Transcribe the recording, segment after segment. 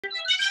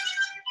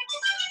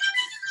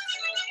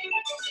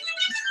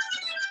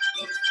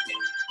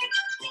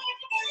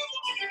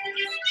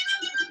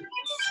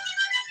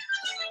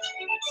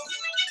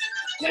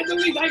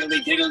Diddly,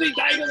 diddly, diddly,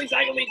 diddly,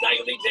 diddly,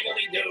 diddly,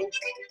 diddly, do.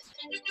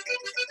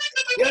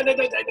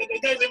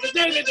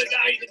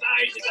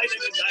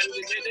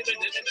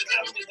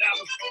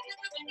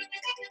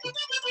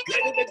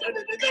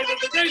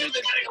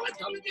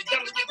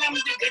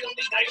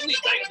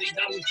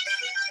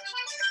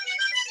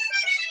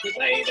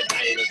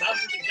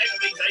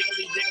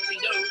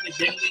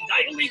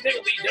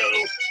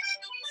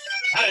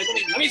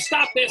 Let me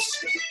stop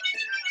this.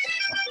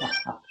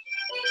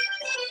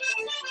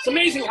 It's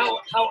amazing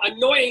how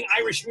annoying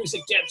Irish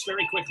music gets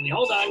very quickly.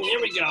 Hold on, here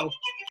we go.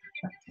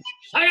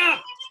 Shut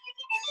up!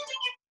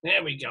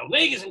 There we go.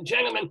 Ladies and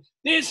gentlemen,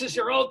 this is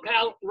your old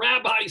pal,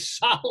 Rabbi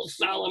Sol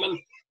Solomon,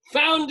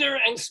 founder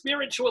and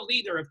spiritual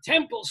leader of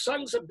Temple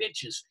Sons of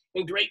Bitches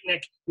in Great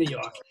Neck, New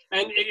York.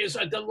 And it is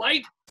a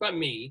delight for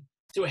me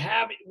to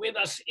have with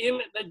us in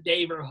the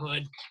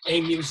neighborhood a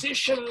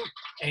musician,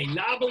 a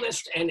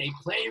novelist, and a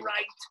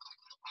playwright.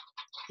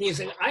 He is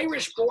an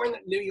Irish-born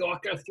New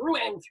Yorker through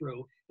and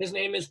through. His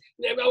name is,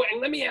 oh, and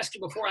let me ask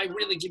you before I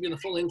really give you the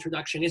full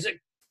introduction, is it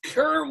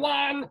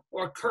Kirwan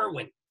or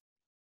Kirwan?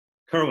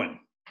 Kirwan.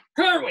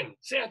 Kirwan.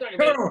 See, I'm talking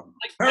about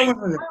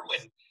Kirwan.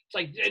 It's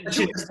like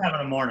just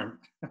having a morning.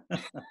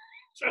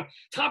 So,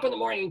 top of the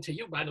morning to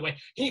you, by the way.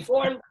 He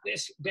formed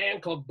this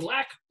band called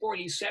Black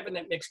 47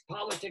 that mixed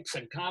politics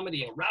and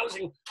comedy and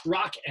rousing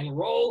rock and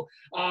roll.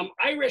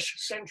 Irish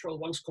Central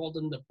once called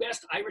him the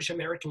best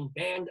Irish-American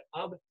band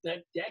of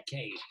the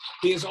decade.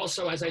 He is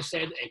also, as I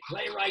said, a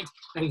playwright,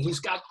 and he's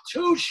got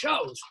 2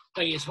 shows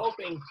that he's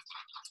hoping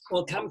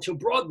will come to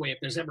Broadway if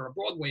there's ever a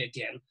Broadway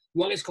again.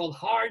 One is called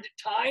Hard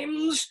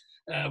Times,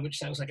 which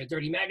sounds like a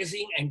dirty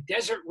magazine, and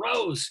Desert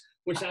Rose,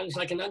 which sounds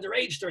like an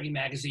underage dirty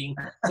magazine.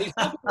 These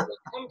people will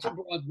come to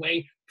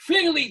Broadway.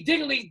 Fiddly,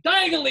 diggly,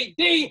 diggly,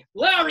 dee.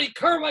 Larry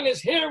Kirwan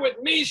is here with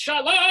me.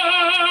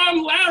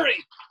 Shalom,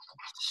 Larry.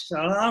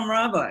 Shalom,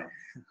 Rabbi.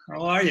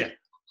 How are you?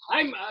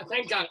 I'm,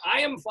 thank God, I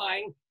am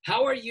fine.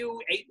 How are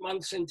you 8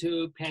 months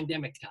into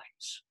pandemic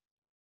times?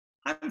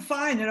 I'm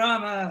fine. You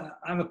know,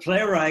 I'm a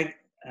playwright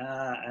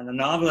and a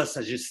novelist,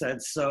 as you said.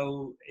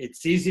 So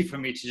it's easy for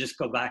me to just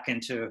go back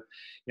into,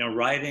 you know,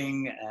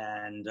 writing.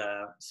 And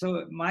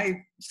so my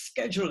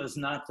schedule is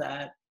not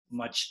that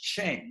much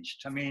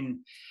changed. I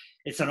mean,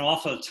 it's an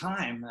awful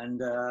time, and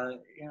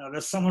you know,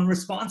 there's someone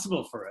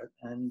responsible for it.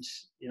 And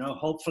you know,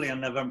 hopefully on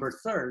November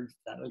 3rd,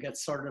 that will get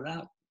sorted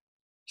out.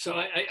 So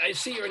I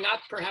see you're not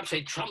perhaps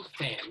a Trump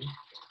fan.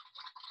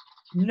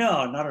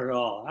 No, not at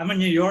all. I'm a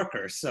New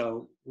Yorker,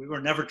 so we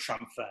were never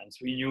Trump fans.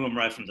 We knew him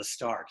right from the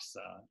start. So.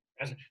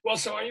 Well,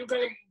 so are you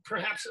going to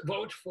perhaps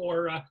vote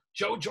for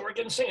Joe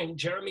Jorgensen and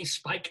Jeremy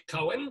Spike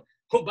Cohen,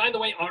 who, by the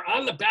way, are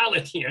on the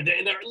ballot here?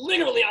 They're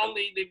literally on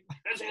the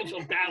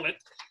presidential ballot.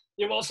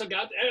 You've also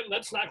got, and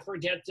let's not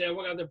forget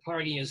what other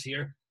party is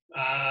here.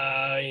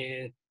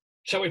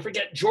 Shall we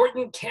forget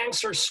Jordan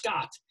Cancer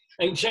Scott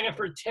and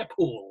Jennifer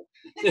Teppool?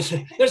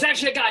 There's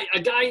actually a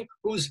guy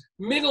whose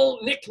middle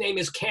nickname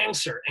is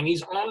Cancer, and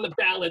he's on the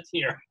ballot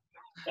here.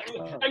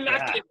 I'm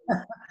not kidding.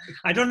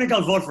 I don't think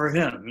I'll vote for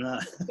him. No.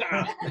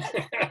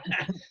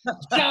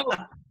 So,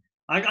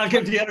 I'll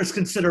give the others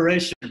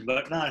consideration,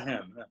 but not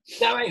him.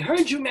 Now, I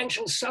heard you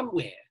mention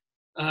somewhere,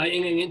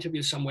 in an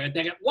interview somewhere,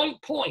 that at one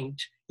point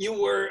you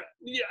were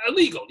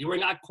illegal. You were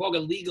not, quote, a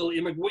legal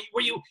immigrant.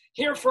 Were you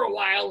here for a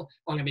while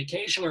on a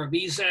vacation or a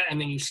visa,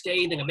 and then you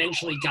stayed and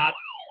eventually got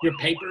your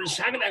papers?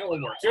 How did that all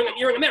work?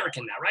 You're an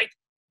American now, right?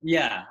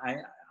 Yeah,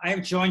 I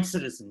have joint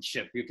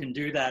citizenship. You can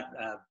do that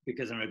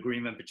because of an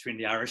agreement between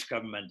the Irish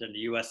government and the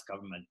US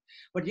government.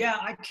 But yeah,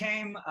 I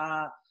came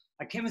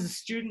as a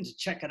student to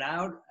check it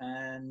out,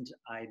 and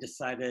I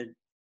decided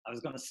I was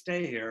going to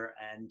stay here.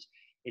 And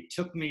it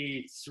took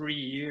me 3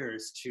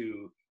 years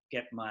to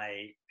get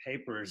my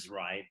papers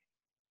right.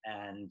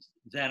 And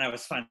then I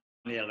was finally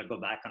able to go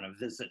back on a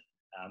visit.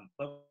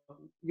 But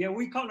yeah,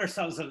 we call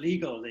ourselves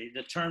illegal.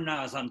 The term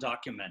now is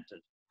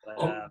undocumented.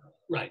 But,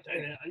 right.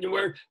 You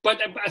were, but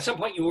at some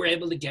point you were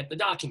able to get the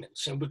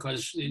documents, so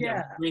because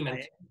yeah,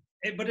 agreement.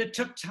 But it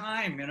took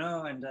time, you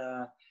know, and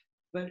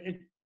but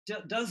it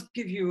does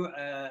give you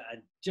a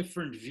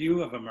different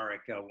view of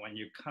America when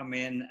you come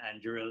in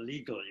and you're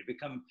illegal. You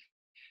become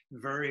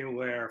very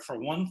aware, for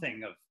one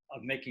thing,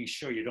 of making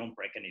sure you don't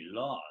break any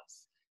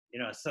laws, you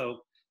know.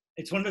 So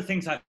it's one of the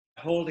things I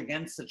hold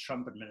against the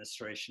Trump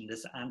administration,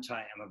 this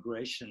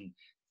anti-immigration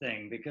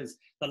thing, because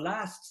the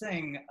last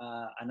thing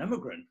an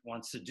immigrant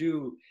wants to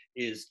do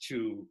is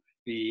to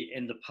be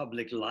in the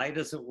public light,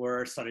 as it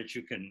were, so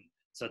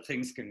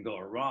things can go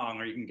wrong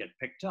or you can get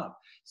picked up.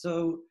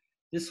 So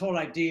this whole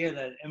idea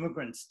that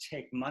immigrants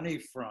take money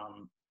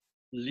from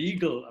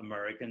legal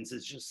Americans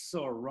is just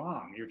so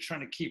wrong. You're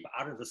trying to keep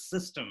out of the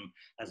system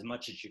as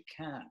much as you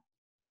can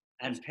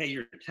and pay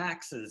your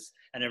taxes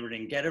and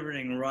everything, get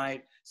everything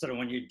right, so that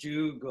when you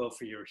do go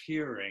for your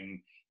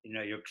hearing, you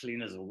know, you're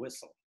clean as a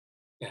whistle.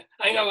 Yeah,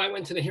 I know. I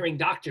went to the hearing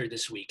doctor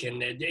this week,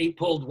 and he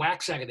pulled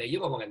wax out of there. You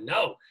don't want to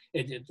know.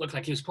 It looked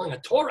like he was pulling a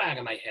Torah out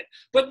of my head.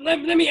 But let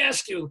me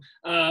ask you,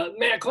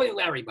 may I call you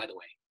Larry, by the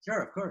way?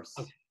 Sure, of course.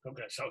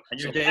 Okay. So, and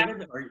you're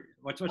David? Or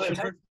what's your first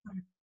name?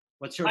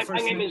 What's your My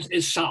first name name?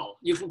 is Sol.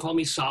 You can call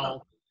me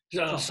Sol. Sol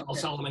Okay.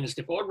 Solomon is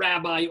different, or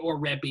Rabbi, or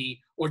Rebbe,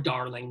 or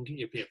Darling,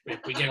 if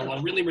we get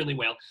along really, really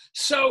well.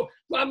 So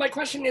my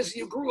question is,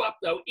 you grew up,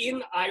 though,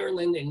 in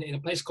Ireland in a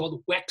place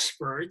called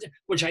Wexford,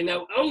 which I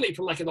know only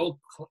from like an old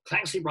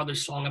Clancy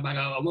Brothers song about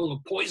a woman who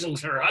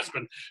poisons her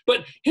husband.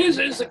 But here's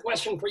a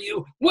question for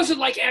you. Was it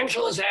like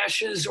Angela's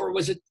Ashes, or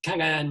was it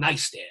kind of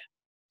nice there?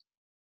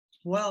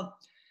 Well,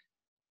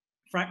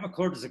 Frank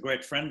McCord is a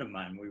great friend of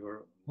mine.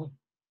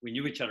 We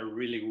knew each other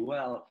really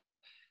well.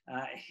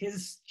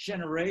 His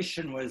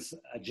generation was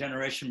a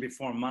generation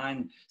before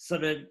mine, so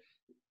that,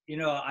 you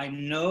know, I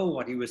know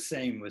what he was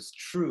saying was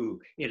true.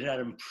 It had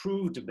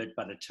improved a bit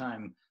by the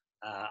time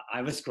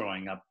I was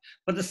growing up,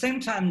 but at the same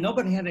time,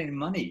 nobody had any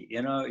money.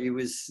 You know, it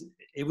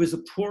was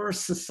a poor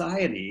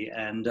society,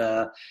 and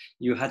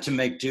you had to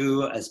make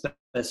do as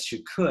best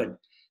you could.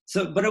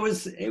 So, but it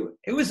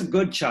was a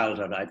good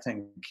childhood, I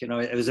think. You know,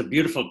 it was a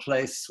beautiful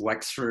place,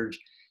 Wexford.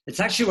 It's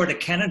actually where the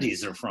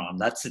Kennedys are from.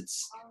 That's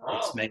its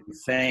main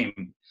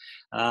fame.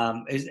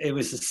 It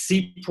was a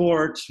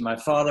seaport. My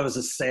father was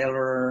a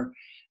sailor.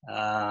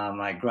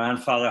 My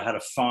grandfather had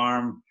a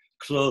farm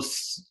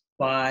close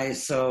by.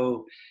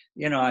 So,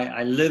 you know,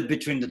 I lived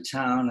between the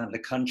town and the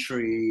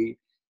country.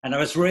 And I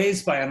was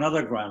raised by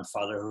another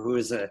grandfather who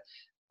was a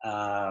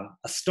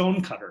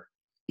stone cutter,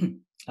 a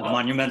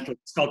monumental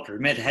sculptor,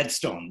 made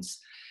headstones.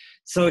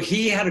 So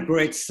he had a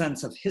great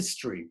sense of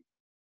history,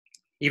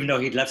 even though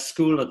he'd left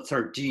school at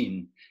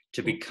 13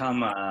 to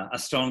become a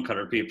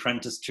stonecutter, be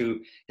apprenticed to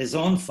his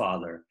own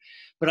father.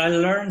 But I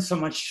learned so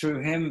much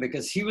through him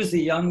because he was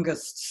the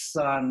youngest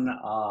son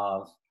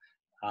of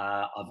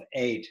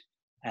 8.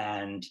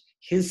 And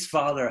his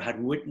father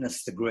had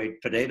witnessed the Great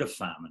Potato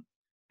Famine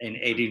in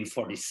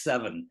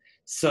 1847.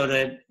 So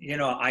that, you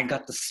know, I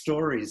got the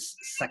stories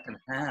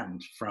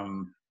secondhand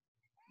from,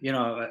 you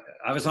know,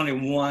 I was only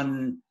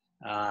one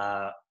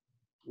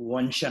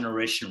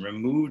generation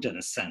removed, in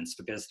a sense,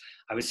 because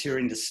I was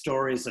hearing the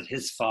stories that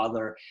his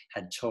father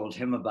had told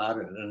him about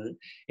it, and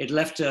it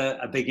left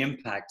a big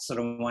impact. So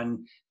that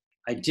when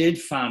I did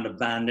found a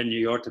band in New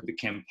York that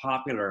became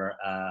popular,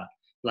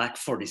 Black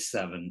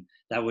 47,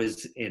 that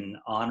was in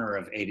honor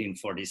of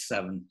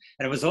 1847,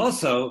 and it was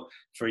also,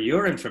 for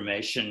your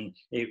information,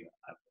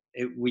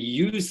 we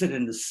used it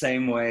in the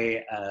same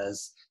way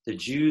as the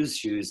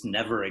Jews used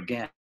 "never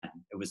again."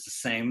 It was the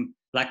same.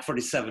 Black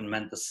 47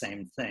 meant the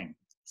same thing.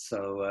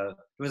 So there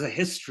was a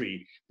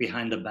history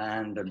behind the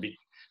band and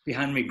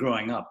behind me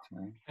growing up.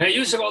 Right? I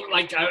used to go,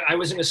 like, I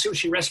was in a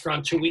sushi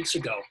restaurant 2 weeks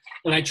ago,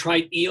 and I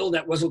tried eel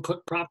that wasn't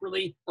cooked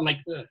properly. I'm like,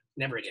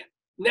 never again,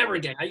 never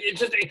again.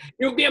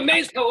 You'll be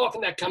amazed how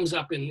often that comes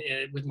up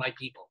with my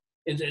people.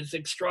 It's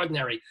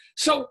extraordinary.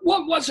 So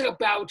what was it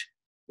about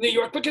New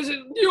York? Because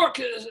New York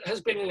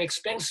has been an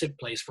expensive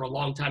place for a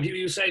long time.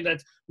 You say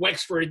that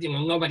Wexford, you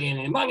know, nobody had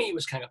any money, it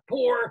was kind of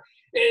poor.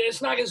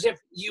 It's not as if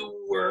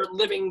you were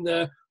living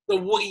the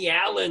Woody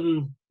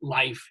Allen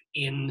life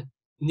in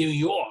New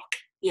York.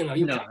 You know,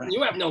 you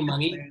have no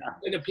money.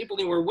 And the people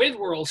you were with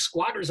were all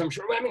squatters, I'm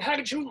sure. I mean, how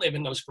did you live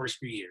in those first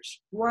few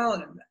years?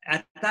 Well,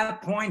 at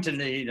that point in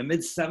the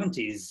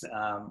mid-70s,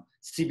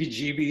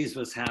 CBGBs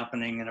was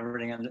happening and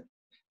everything, and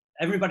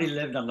everybody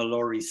lived on the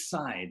Lower East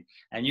Side,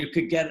 and you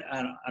could get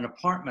an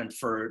apartment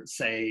for,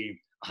 say,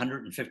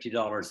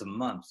 $150 a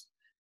month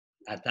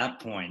at that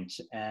point.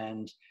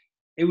 And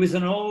it was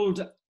an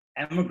old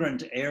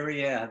immigrant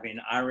area. I mean,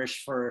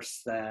 Irish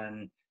first,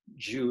 then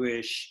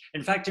Jewish.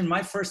 In fact, in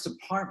my first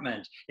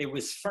apartment, it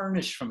was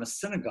furnished from a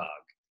synagogue,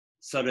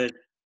 so that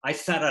I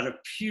sat at a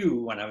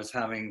pew when I was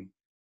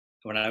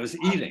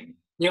eating.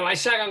 You know, I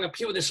sat on a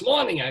pew this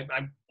morning.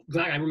 I'm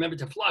glad I remembered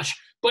to flush.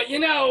 But, you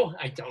know,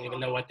 I don't even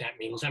know what that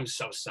means. I'm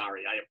so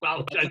sorry. I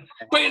apologize.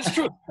 But it's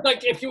true.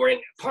 Like, if you were in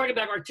part of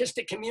that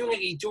artistic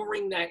community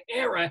during that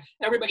era,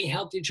 everybody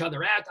helped each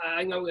other out.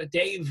 I know that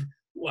Dave,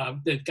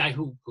 the guy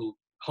who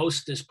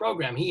hosts this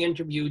program, he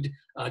interviewed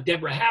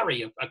Deborah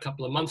Harry a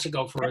couple of months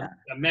ago for a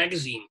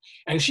magazine.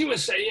 And she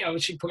was saying, you know,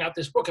 she put out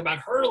this book about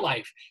her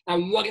life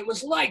and what it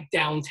was like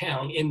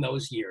downtown in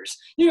those years.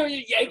 You know,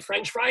 you ate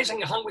French fries and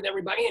you hung with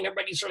everybody and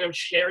everybody sort of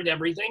shared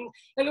everything.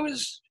 And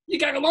you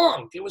got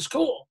along. It was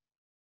cool.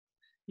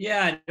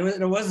 Yeah,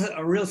 there was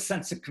a real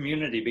sense of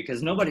community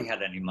because nobody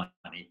had any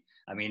money.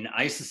 I mean,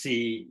 I used to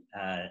see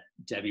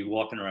Debbie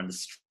walking around the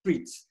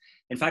streets.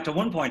 In fact, at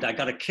one point, I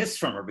got a kiss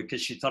from her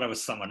because she thought I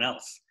was someone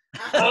else.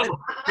 Oh.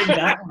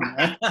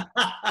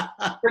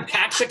 For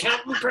tax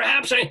accountant,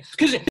 perhaps?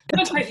 Because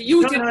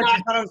you did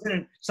not.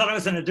 Thought I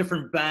was in a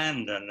different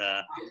band, and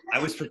I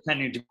was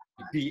pretending to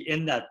be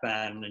in that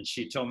band, and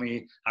she told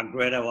me how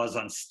great I was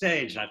on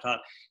stage. And I thought,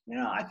 you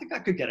know, I think I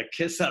could get a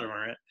kiss out of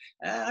her.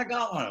 And I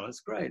got one. It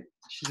was great.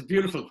 She's a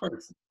beautiful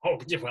person. Oh,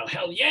 well,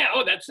 hell yeah.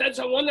 Oh, that's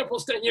a wonderful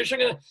story. You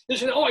should,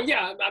 oh,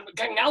 yeah, I've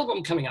got an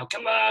album coming out.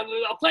 Come on,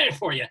 I'll play it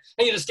for you.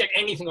 And you just get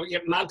anything, or you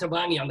get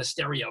Mantovani on the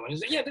stereo. And you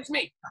say, yeah, that's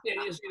me.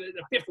 Yeah,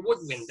 the fifth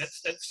woodwind.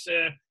 That's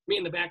me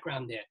in the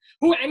background there.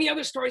 Any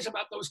other stories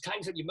about those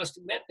kinds that you must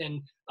have met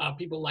then?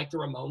 People like the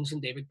Ramones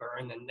and David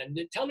Byrne. And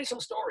tell me some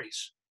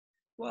stories.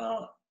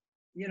 Well,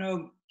 you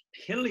know,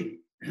 Hilly,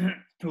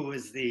 who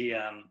was the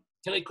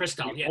Tilly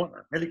Crystal, yeah.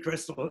 owner, Hilly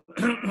Crystal,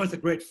 was a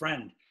great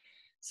friend.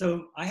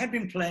 So I had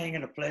been playing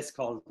in a place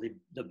called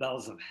the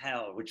Bells of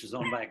Hell, which was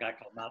owned by a guy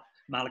called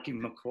Malachi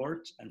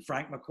McCourt and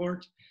Frank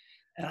McCourt.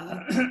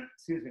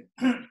 Excuse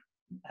me.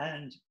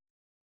 And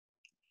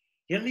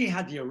Hilly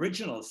had the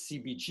original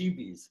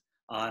CBGBs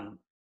on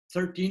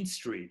 13th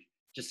Street,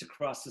 just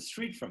across the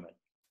street from it.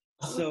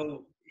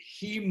 So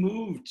he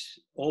moved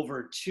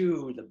over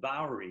to the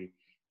Bowery,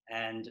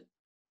 and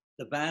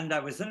the band I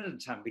was in at the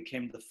time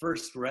became the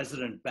first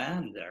resident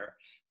band there.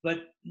 But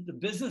the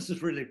business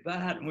was really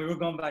bad, and we were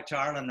going back to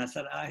Ireland. I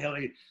said,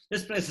 Hilly,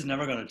 this place is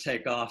never going to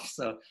take off,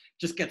 so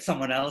just get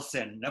someone else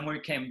in. Then when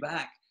we came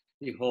back,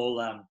 the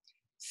whole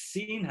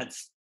scene had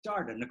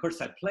started, and of course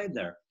I played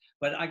there.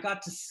 But I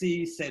got to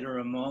see, say, the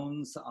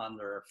Ramones on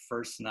their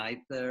first night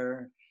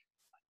there.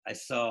 I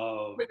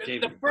saw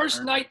the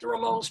first night the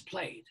Ramones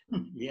played.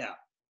 Yeah.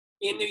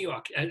 In New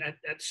York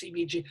at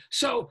CBG.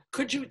 So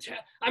could you tell,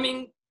 I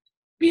mean,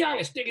 be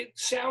honest, did it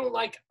sound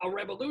like a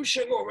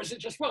revolution, or was it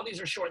just, well, these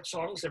are short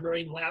songs, they're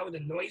very loud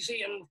and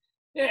noisy, and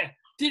yeah.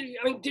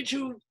 Did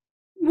you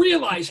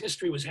realize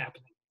history was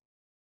happening?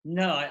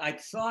 No, I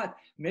thought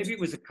maybe it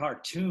was a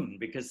cartoon,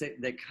 because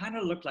they kind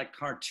of looked like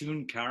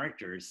cartoon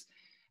characters.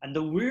 And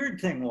the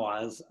weird thing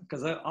was,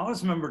 because I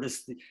always remember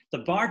this, the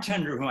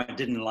bartender who I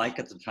didn't like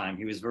at the time,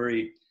 he was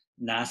very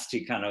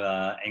nasty kind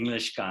of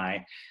English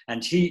guy.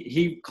 And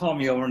he called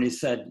me over and he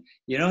said,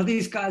 you know,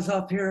 these guys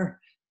up here,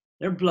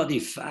 they're bloody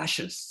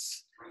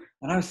fascists.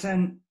 And I was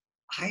saying,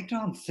 I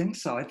don't think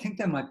so. I think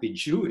they might be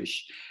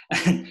Jewish.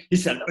 And he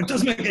said, it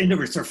doesn't make any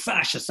difference. They're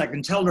fascists. I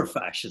can tell they're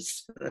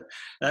fascists.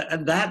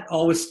 And that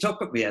always stuck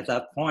with me at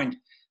that point.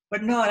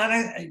 But no,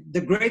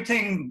 the great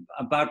thing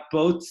about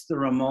both the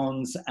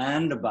Ramones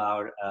and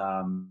about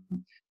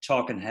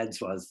Talking Heads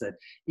was that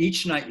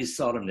each night you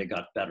saw them, they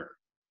got better.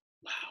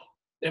 Wow.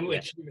 And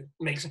which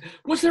makes sense.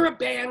 Was there a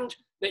band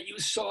that you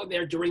saw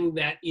there during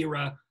that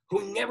era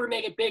who never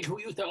made it big, who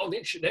you thought, oh,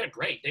 they're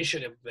great. They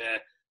should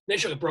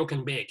have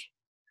broken big?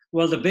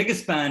 Well, the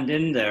biggest band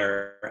in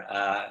there,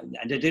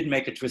 and they did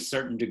make it to a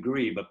certain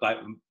degree, but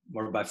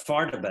by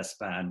far the best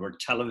band were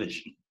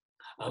Television.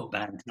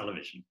 Band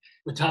Television.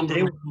 With Tom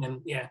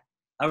Berlin, yeah.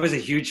 I was a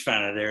huge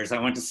fan of theirs. I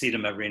went to see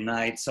them every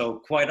night. So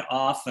quite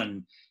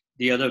often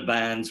the other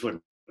bands would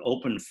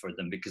open for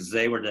them because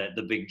they were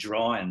the big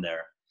draw in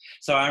there.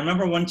 So I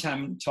remember one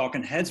time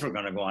Talking Heads were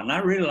going to go on. And I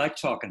really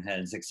liked Talking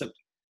Heads, except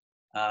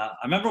I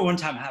remember one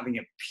time having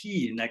a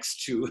pee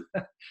next to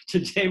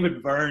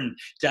David Byrne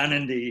down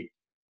in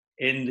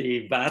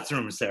the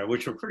bathrooms there,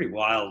 which were pretty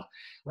wild.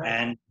 Right.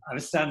 And I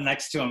was standing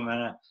next to him,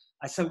 and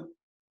I said,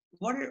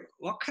 what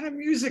kind of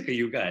music are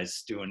you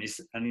guys doing?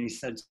 And he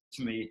said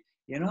to me,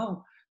 you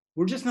know,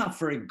 we're just not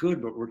very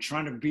good, but we're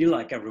trying to be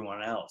like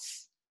everyone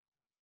else.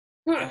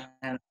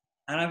 And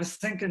I was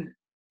thinking,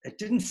 it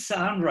didn't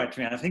sound right to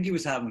me. I think he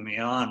was having me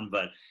on,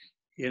 but,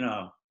 you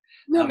know.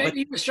 No, maybe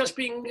he was just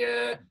being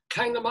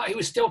kind of, he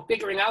was still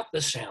figuring out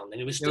the sound,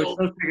 and he was still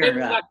maybe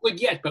not good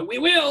yet, but we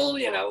will,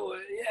 you know,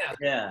 yeah.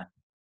 Yeah.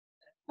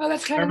 Oh,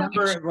 that's kind of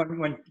nice.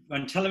 remember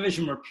when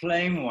Television were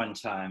playing one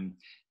time,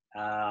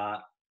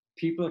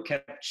 people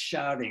kept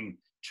shouting,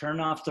 turn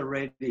off the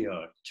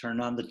radio,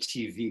 turn on the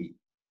TV.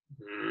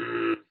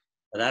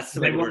 That's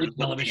the way we're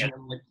television.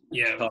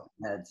 Yeah. Talking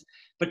Heads.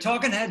 But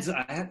Talking Heads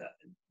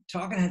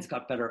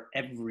got better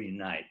every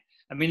night.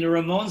 I mean, the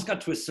Ramones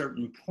got to a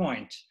certain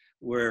point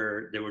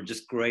where they were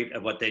just great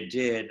at what they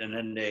did. And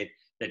then they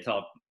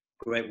thought,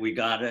 great, we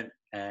got it.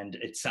 And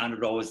it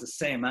sounded always the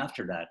same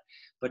after that.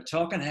 But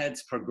Talking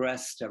Heads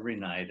progressed every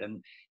night.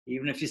 And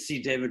even if you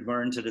see David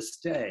Byrne to this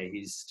day,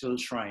 he's still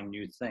trying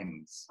new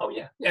things. Oh,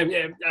 yeah.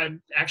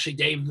 Actually,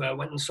 Dave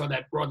went and saw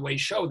that Broadway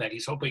show that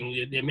he's hoping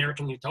the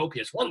American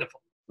Utopia is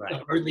wonderful. Right.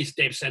 Or at least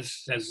Dave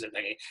says that.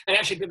 And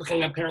actually, people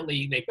can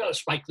apparently,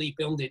 Spike Lee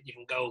filmed it. You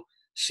can go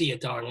see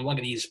it on one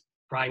of these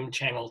Prime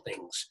Channel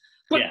things.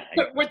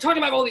 But we're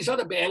talking about all these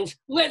other bands.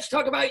 Let's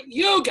talk about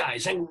you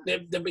guys and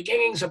the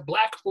beginnings of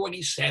Black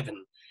 47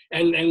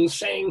 and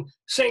saying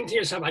to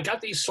yourself, I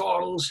got these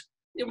songs.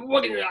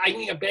 What do I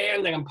need a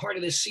band and I'm part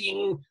of the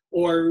scene?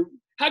 Or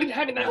how did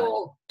that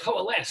all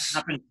coalesce?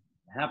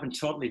 Happened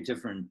totally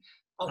different.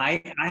 Oh.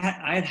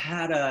 I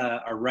had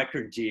a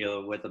record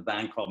deal with a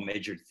band called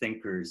Major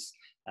Thinkers.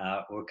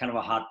 We're kind of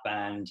a hot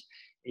band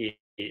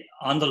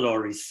on the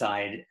Lower East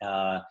Side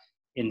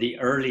in the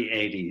early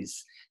 80s.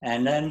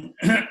 And then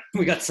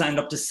we got signed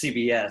up to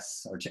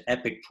CBS, or to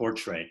Epic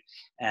Portrait.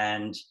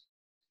 And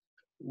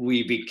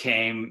we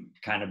became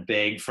kind of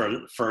big for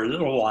a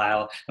little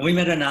while. And we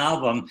made an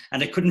album,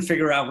 and they couldn't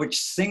figure out which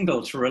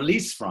single to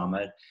release from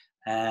it.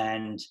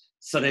 And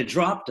so they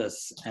dropped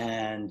us.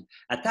 And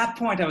at that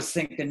point, I was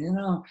thinking, you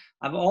know,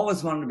 I've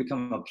always wanted to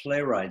become a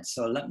playwright.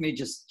 So let me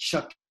just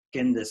chuck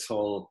in this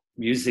whole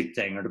music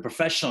thing, or the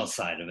professional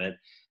side of it.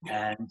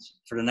 And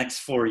for the next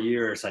 4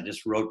 years, I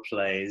just wrote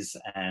plays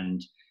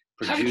and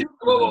produced.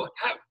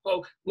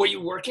 Were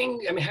you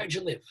working? I mean, how did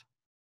you live?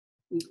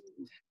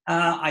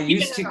 I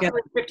used to get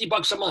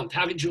 $50 a month.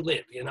 How did you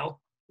live, you know?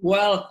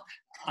 Well,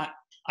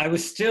 I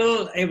was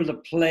still able to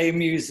play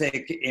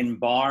music in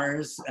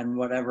bars and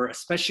whatever,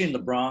 especially in the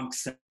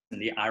Bronx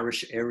and the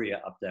Irish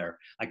area up there.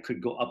 I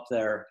could go up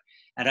there.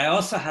 And I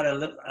also had a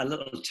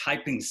little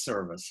typing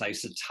service. I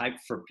used to type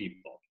for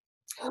people.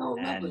 Oh,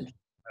 And lovely.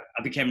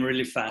 I became a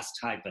really fast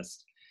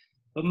typist.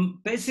 But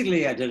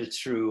basically, I did it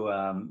through,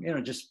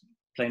 just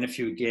playing a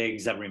few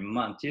gigs every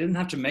month. You didn't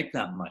have to make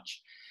that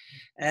much.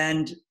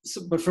 And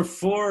so, but for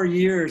 4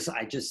 years,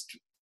 I just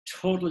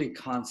totally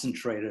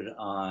concentrated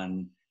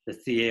on the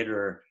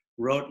theater,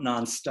 wrote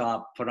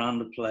nonstop, put on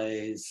the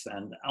plays,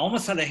 and I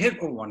almost had a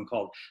hit with one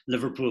called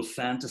Liverpool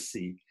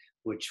Fantasy,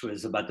 which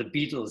was about the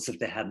Beatles if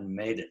they hadn't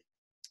made it.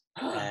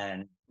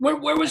 And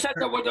where was that?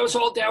 Were those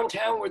all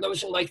downtown? Were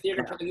those in like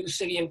Theater Productions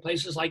City and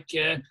places like,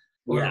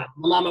 or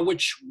Mama,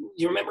 which,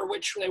 you remember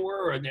which they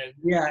were? Or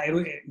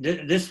yeah,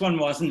 this one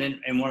wasn't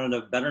in one of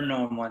the better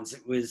known ones.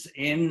 It was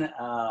in,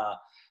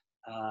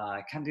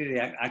 I can't do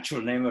the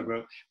actual name of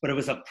it, but it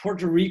was a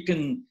Puerto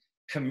Rican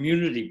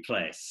community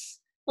place.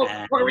 Oh,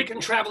 Puerto Rican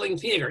traveling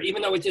theater,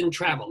 even though it didn't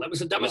travel. That was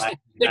the dumbest thing.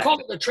 They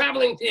called it the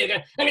traveling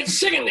theater, and it's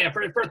sitting there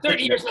for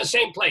 30 years in the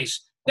same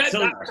place.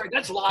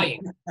 That's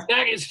lying.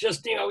 That is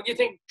just, you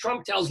think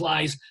Trump tells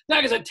lies.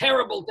 That is a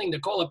terrible thing to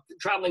call a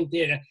traveling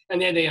theater,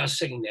 and there they are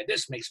sitting there.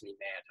 This makes me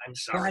mad. I'm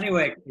sorry. Well,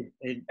 anyway,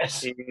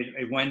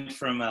 it went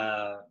from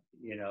a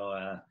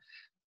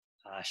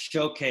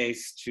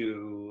showcase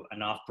to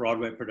an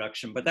off-Broadway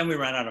production, but then we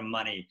ran out of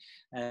money.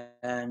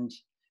 And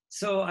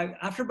so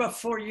after about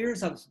 4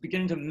 years, I was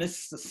beginning to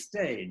miss the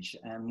stage.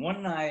 And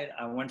one night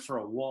I went for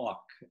a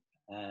walk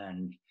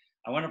and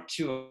I went up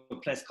to a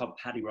place called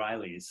Paddy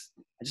Riley's.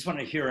 I just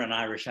wanted to hear an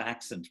Irish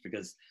accent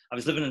because I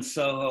was living in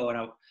Soho and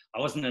I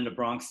wasn't in the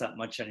Bronx that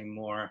much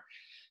anymore.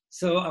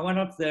 So I went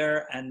up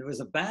there and there was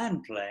a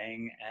band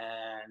playing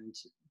and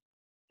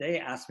they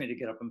asked me to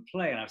get up and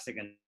play. And I was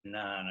thinking, no,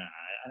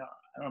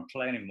 I don't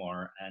play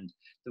anymore. And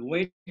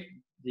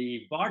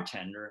the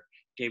bartender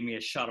gave me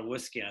a shot of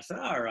whiskey and I said,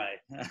 all right.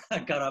 I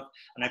got up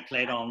and I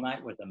played all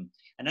night with them.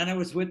 And then I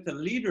was with the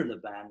leader of the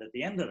band at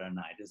the end of the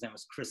night. His name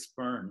was Chris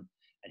Byrne.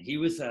 And he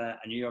was a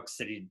New York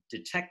City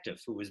detective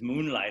who was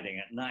moonlighting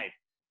at night,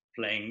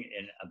 playing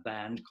in a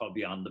band called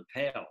Beyond the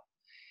Pale.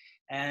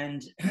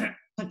 And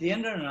at the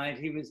end of the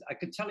night, I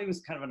could tell he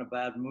was kind of in a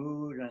bad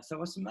mood. And I said,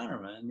 what's the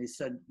matter, man? And he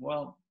said,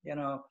 well,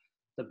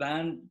 the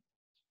band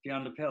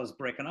Beyond the Pale is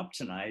breaking up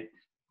tonight.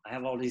 I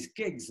have all these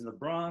gigs in the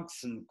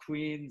Bronx and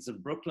Queens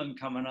and Brooklyn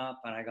coming up,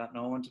 and I got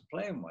no one to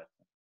play them with.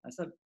 I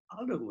said,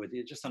 I'll do it with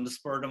you, just on the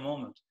spur of the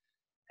moment.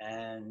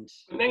 And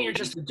then you're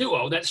just a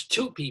duo. That's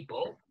two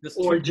people.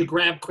 Or did you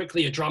grab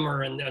quickly a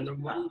drummer and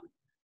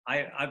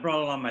I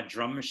brought along my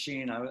drum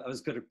machine. I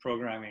was good at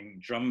programming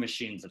drum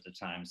machines at the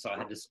time. So I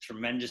had this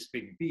tremendous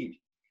big beat.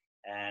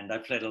 And I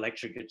played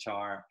electric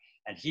guitar.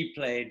 And he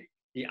played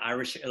the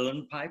Irish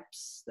uilleann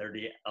pipes. They're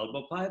the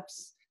elbow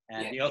pipes.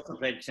 And he also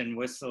played tin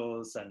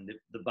whistles and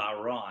the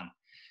bodhrán.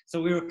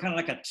 So we were kind of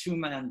like a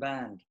two-man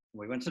band.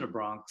 We went to the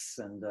Bronx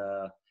and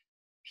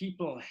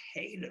people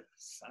hated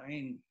us. I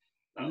mean,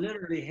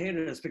 literally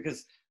hated us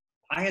because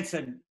I had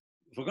said,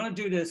 if we're going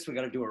to do this, we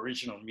got to do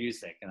original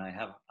music. And I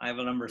have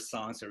a number of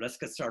songs here. Let's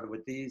get started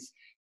with these.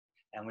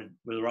 And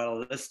we'll write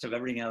a list of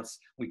everything else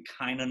we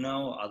kind of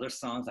know, other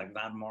songs like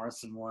Van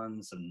Morrison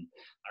ones and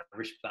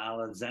Irish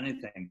ballads,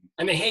 anything.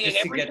 And they hated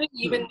everything,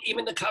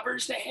 even the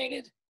covers they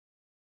hated?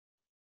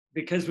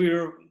 Because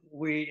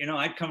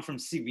I'd come from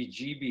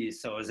CBGBs,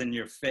 so it was in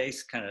your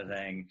face kind of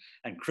thing.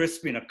 And Chris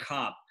being a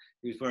cop,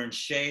 he was wearing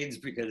shades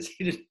because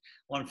he didn't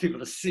want people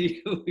to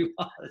see who he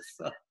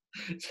was.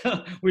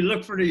 So we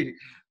looked pretty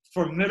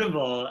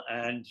formidable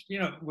and,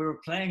 we were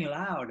playing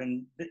loud.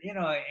 And,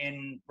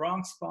 in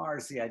Bronx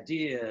bars, the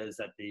idea is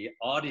that the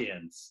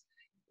audience,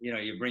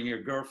 you bring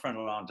your girlfriend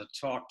along to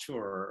talk to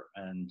her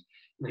and,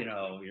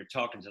 you're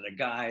talking to the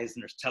guys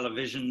and there's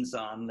televisions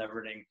on and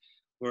everything.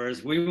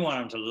 Whereas we want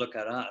them to look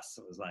at us.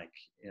 It was like,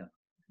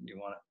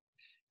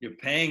 you're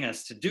paying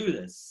us to do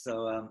this.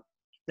 So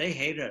they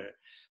hated it.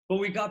 But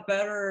we got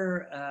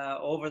better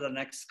over the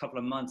next couple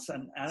of months.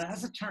 And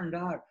as it turned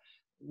out,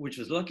 which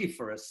was lucky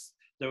for us,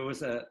 there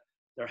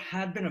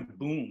had been a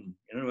boom,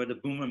 the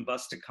boom and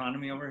bust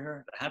economy over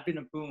here. There had been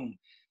a boom.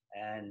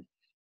 And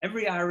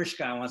every Irish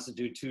guy wants to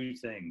do two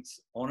things,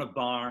 own a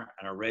bar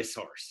and a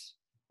racehorse.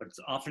 But it's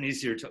often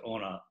easier to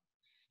own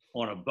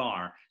a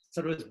bar.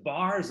 So there was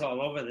bars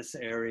all over this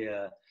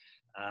area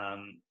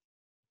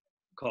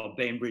called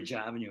Bainbridge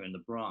Avenue in the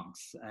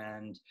Bronx.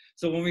 And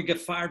so when we get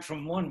fired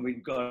from one,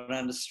 we'd go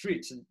down the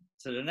street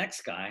to the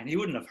next guy, and he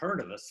wouldn't have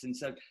heard of us, and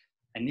said,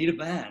 I need a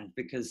band,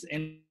 because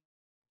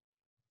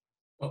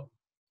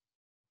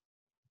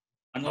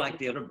unlike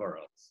the other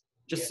boroughs,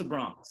 just the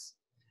Bronx.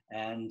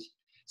 And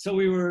so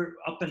we were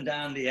up and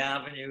down the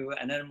avenue,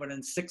 and then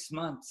within 6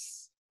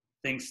 months,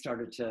 things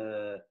started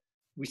to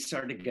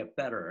get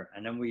better.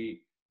 And then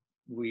we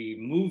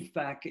moved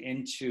back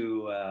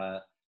into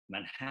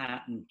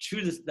Manhattan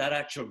to that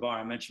actual bar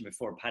I mentioned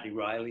before, Paddy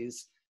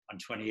Riley's on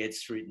 28th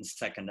Street and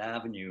 2nd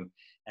Avenue.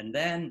 And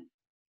then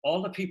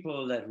all the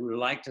people that who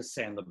like to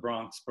say in the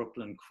Bronx,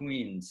 Brooklyn,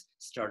 Queens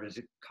started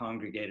to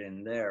congregate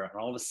in there. And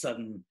all of a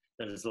sudden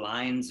there's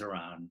lines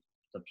around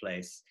the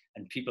place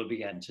and people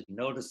began to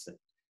notice it.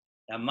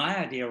 Now my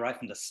idea right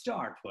from the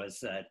start was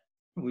that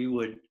we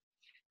would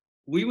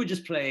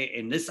just play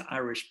in this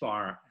Irish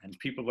bar and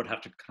people would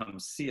have to come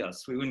see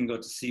us. We wouldn't go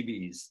to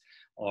CB's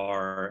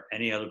or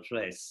any other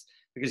place.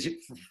 Because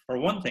for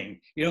one thing,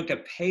 you don't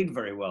get paid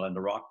very well in the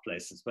rock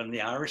places, but in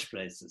the Irish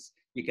places,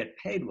 you get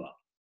paid well.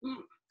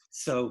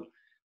 So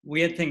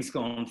we had things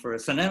going for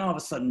us. And then all of a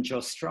sudden, Joe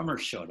Strummer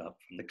showed up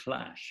from The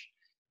Clash.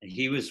 And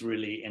he was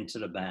really into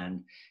the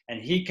band.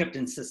 And he kept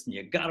insisting,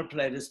 you got to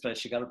play this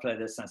place, you got to play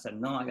this. And I said,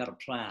 no, I got a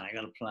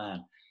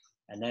plan.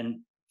 And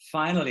then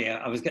finally,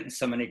 I was getting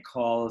so many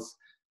calls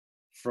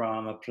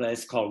from a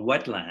place called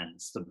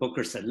Wetlands. The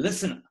booker said,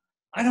 listen,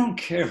 I don't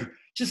care,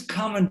 just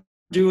come and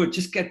do it,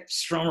 just get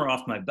Strummer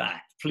off my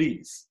back,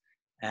 please.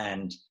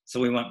 And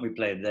so we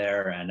played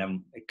there, and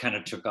then it kind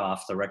of took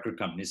off. The record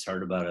companies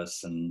heard about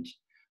us, and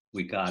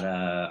we got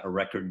a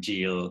record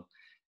deal.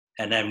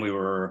 And then we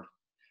were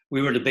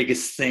the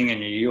biggest thing in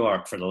New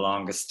York for the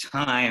longest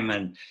time.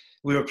 And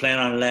we were playing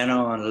on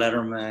Leno and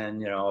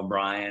Letterman,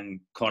 O'Brien,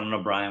 Conan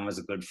O'Brien was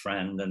a good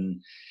friend.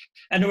 And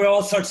there were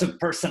all sorts of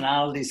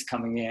personalities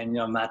coming in.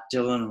 Matt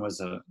Dillon was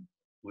there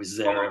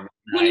every night.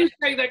 When you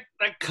say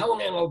that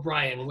Conan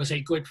O'Brien was a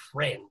good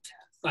friend,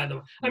 by the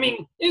way, I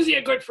mean, is he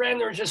a good friend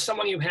or just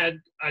someone you had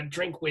a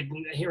drink with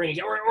here and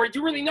again? Or do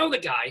you really know the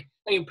guy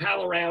and you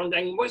pal around?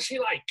 And what's he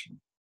like?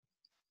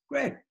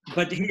 Great,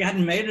 but he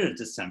hadn't made it at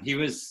this time. He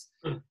was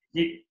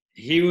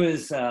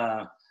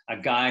a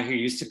guy who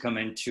used to come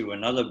into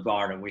another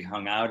bar that we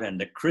hung out in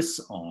that Chris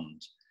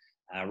owned,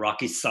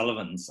 Rocky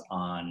Sullivan's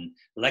on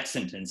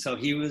Lexington. So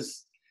he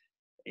was,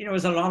 there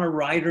was a lot of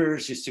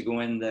writers used to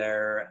go in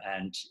there,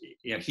 and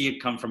he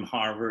had come from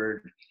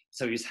Harvard,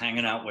 so he was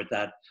hanging out with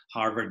that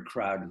Harvard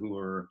crowd who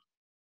were,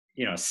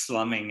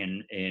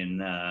 slumming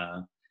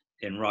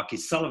in Rocky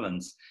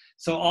Sullivan's.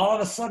 So all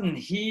of a sudden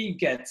he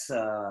gets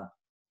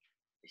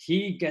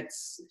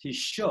his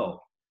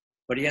show,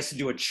 but he has to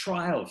do a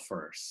trial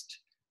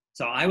first.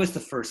 So I was the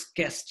first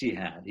guest he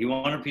had. He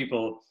wanted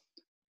people.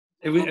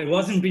 It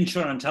wasn't being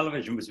shown on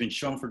television; it was being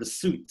shown for the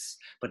Suits,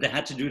 but they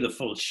had to do the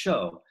full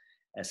show.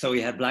 So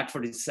he had Black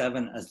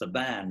 47 as the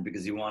band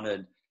because he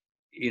wanted,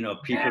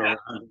 people around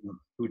him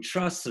who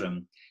trusted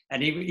him.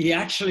 And he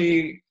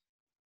actually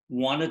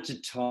wanted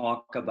to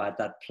talk about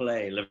that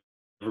play,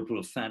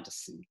 Liverpool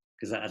Fantasy,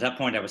 because at that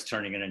point I was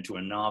turning it into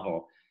a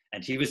novel.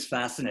 And he was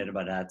fascinated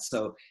by that.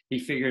 So he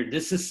figured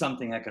this is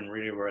something I can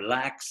really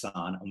relax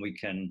on and we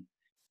can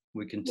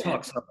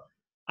talk. So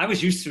I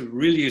was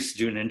really used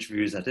to doing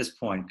interviews at this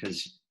point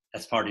because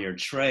that's part of your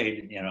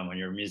trade, when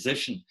you're a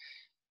musician.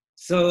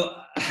 So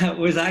I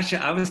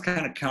was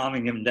kind of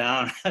calming him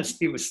down as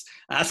he was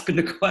asking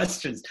the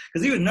questions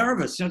because he was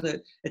nervous.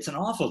 It's an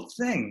awful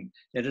thing.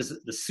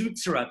 The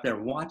Suits are out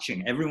there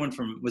watching. Everyone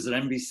was it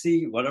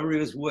NBC, whatever he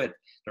was with,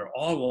 they're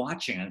all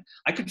watching. And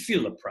I could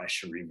feel the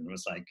pressure even. It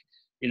was like,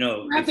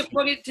 You have to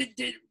plug it.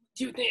 Do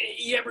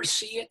you ever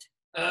see it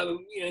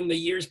in the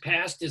years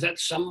past? Is that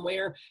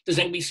somewhere? Does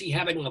NBC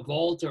have it in a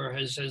vault, or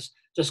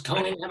does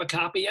Conan have a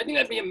copy? I think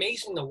that'd be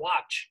amazing to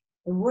watch.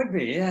 It would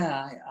be,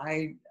 yeah.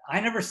 I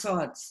never saw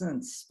it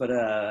since, but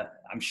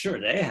I'm sure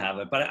they have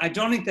it. But I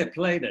don't think they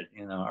played it,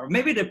 or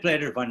maybe they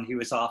played it when he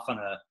was off on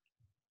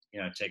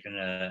taking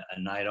a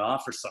night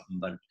off or something.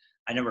 But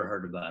I never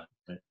heard about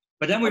it.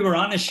 But then we were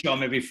on his show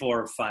maybe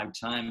 4 or 5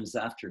 times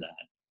after that.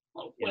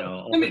 I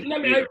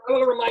want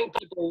to remind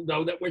people,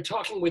 though, that we're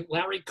talking with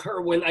Larry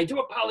Kirwan. I do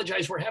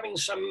apologize. We're having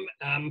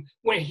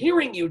we're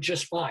hearing you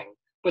just fine,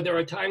 but there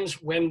are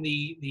times when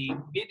the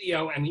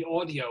video and the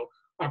audio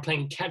are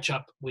playing catch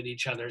up with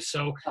each other.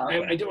 So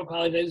okay. I do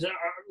apologize.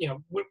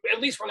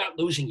 At least we're not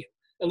losing you.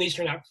 At least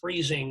you're not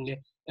freezing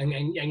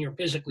and you're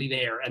physically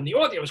there. And the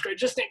audio is great.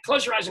 Just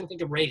close your eyes and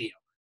think of radio,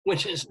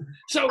 which is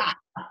so.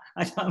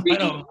 Speaking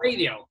of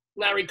radio,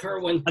 Larry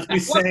Kirwan. As we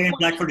say in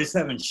Black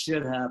 47,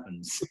 shit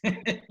happens.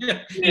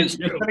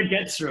 You're going to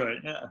get through it.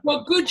 Yeah.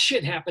 Well, good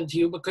shit happened to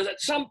you because at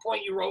some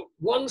point you wrote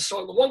one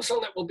song, the one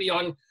song that will be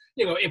on,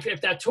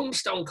 if that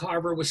tombstone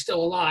carver was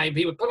still alive,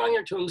 he would put on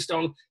your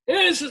tombstone,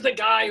 this is the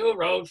guy who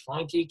wrote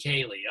Funky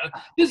Kaylee.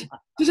 Does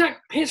that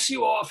piss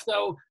you off,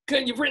 though?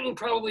 You've written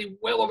probably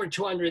well over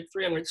 200,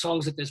 300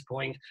 songs at this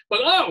point,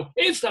 but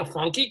it's the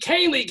Funky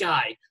Kaylee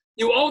guy.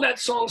 You owe that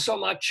song so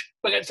much,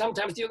 but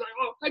sometimes you're like,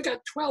 I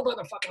got 12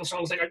 other fucking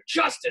songs that are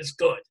just as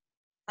good.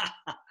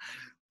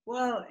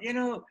 Well,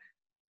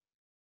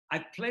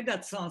 I played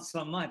that song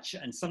so much,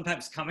 and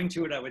sometimes coming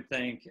to it, I would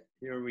think,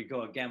 here we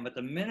go again. But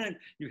the minute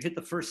you hit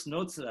the first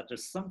notes of that,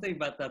 there's something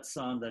about that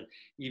song that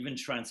even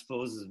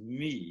transposes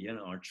me,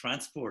 or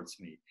transports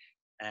me.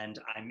 And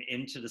I'm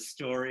into the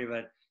story of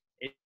it.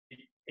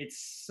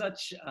 It's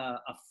such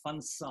a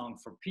fun song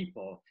for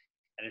people,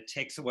 and it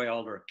takes away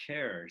all their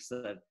cares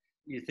that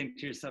you think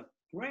to yourself,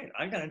 great,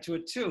 I got into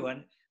it too.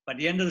 And by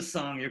the end of the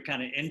song, you're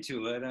kind of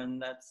into it, and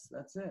that's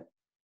it.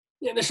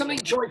 Yeah, there's something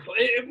joyful.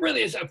 It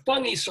really is a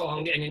funny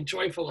song and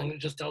joyful, and it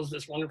just tells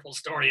this wonderful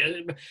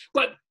story.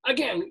 But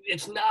again,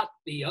 it's not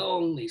the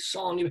only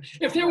song.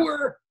 If there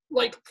were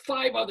like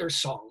 5 other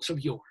songs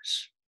of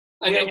yours,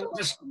 I mean,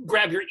 just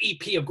grab your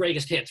EP of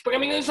greatest hits. But I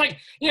mean, it's like,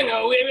 you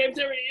know,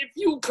 if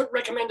you could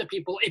recommend to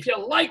people, if you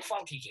like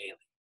Funky Kaylee,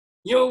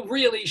 you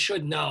really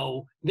should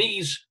know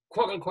these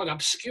quote unquote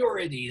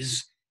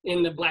obscurities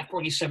in the Black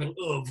 47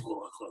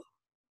 oeuvre.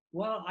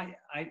 Well,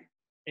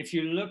 if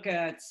you look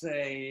at,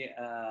 say,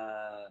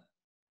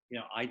 you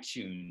know,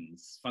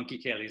 iTunes, Funky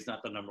Kaylee is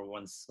not the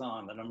 #1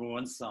 song. The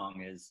 #1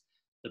 song is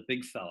The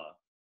Big Fella,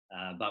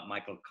 about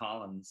Michael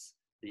Collins,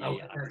 the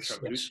Irish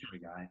Revolutionary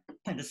guy.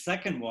 And the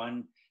second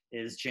one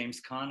is James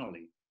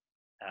Connolly,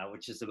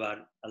 which is about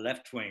a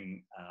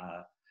left-wing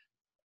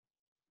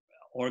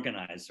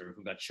organizer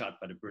who got shot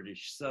by the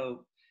British.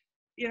 So,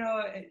 you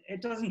know,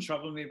 it doesn't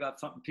trouble me about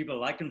people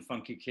liking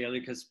Funky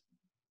Kaylee, because,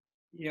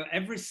 you know,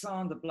 every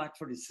song the Black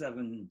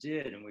 47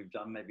 did, and we've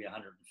done maybe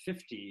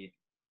 150,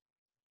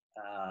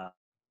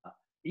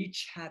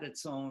 each had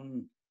its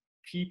own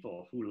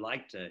people who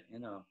liked it, you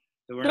know.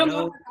 There were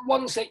no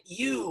ones that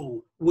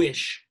you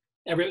wish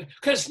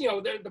because, you know,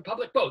 the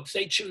public votes,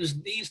 they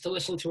choose these to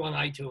listen to on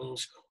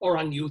iTunes or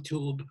on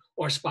YouTube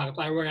or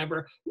Spotify or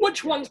whatever.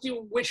 Which ones do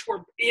you wish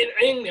were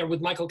in there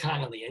with Michael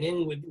Connolly and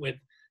in with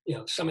you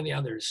know, some of the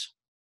others?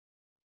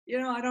 You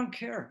know, I don't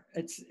care.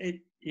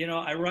 You know,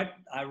 I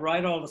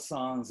write all the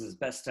songs as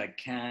best I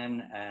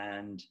can,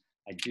 and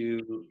I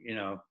do, you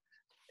know,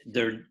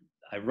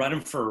 I write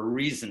them for a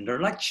reason.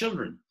 They're like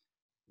children.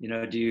 You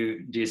know, do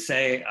you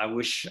say, I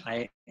wish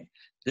I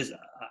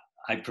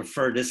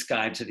prefer this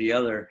guy to the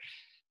other?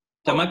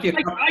 There might be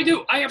I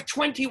do. I have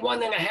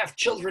 21 and a half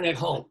children at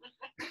home.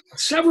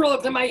 Several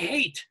of them I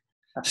hate.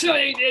 So,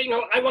 you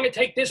know, I want to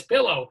take this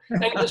pillow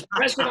and just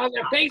press it on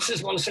their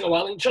faces once in a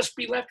while and just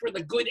be left with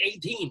a good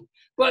 18.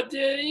 But,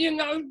 you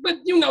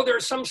know, there are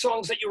some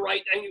songs that you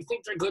write and you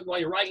think they're good while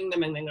you're writing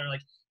them, and then they're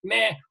like,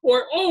 meh,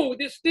 or, oh,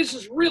 this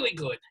is really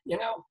good, you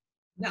know?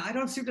 No, I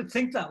don't seem to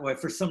think that way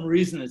for some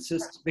reason. It's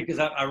just because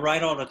I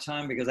write all the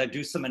time, because I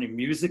do so many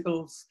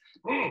musicals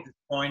at the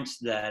point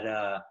that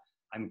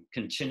I'm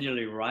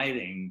continually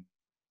writing.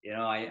 You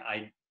know,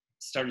 I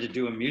started to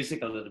do a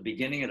musical at the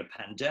beginning of the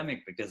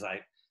pandemic because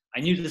I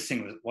knew this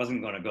thing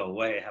wasn't going to go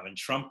away. Having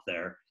Trump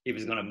there, he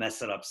was going to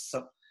mess it up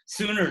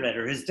sooner or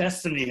later. His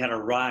destiny had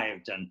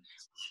arrived, and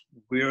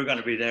we were going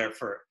to be there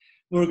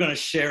we were going to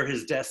share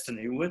his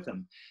destiny with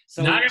him.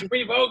 So not if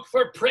we vote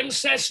for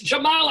Princess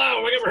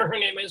Jamala, whatever her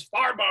name is,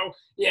 Farbo.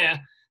 Yeah.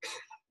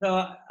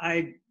 So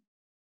I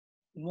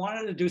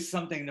wanted to do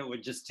something that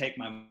would just take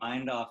my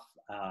mind off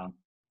the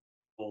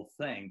whole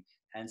thing.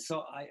 And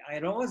so I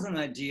had always an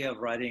idea of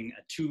writing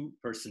a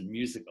 2-person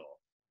musical,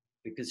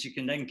 because you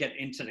can then get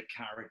into the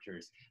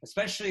characters,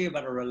 especially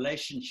about a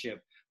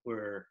relationship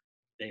where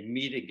they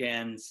meet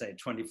again, say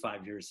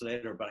 25 years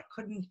later, but I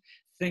couldn't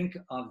think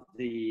of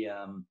the,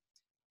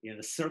 you know,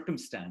 the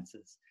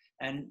circumstances.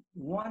 And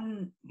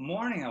one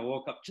morning I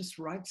woke up just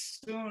right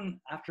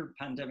soon after the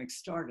pandemic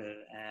started,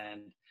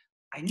 and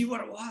I knew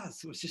what it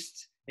was. It was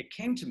just, it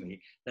came to me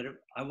that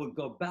I would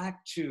go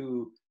back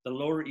to the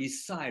Lower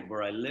East Side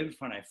where I lived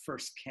when I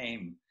first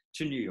came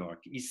to New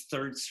York, East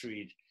 3rd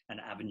Street and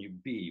Avenue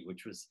B,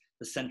 which was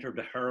the center of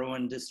the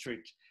heroin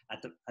district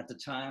at the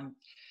time.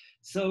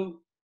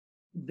 So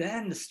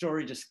then the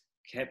story just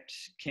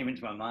came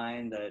into my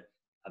mind that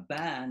a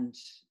band,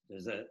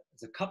 there's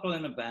a couple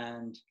in a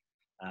band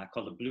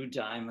called the Blue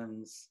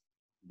Diamonds.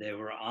 They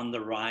were on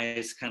the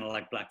rise, kind of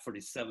like Black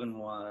 47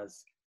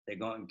 was. They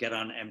go and get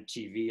on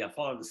MTV. I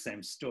follow the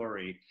same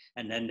story.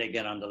 And then they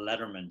get on the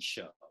Letterman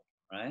show,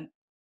 right?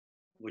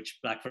 Which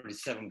Black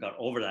 47 got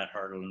over that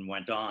hurdle and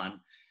went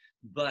on.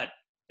 But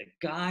the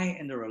guy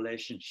in the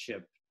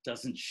relationship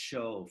doesn't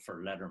show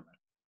for Letterman,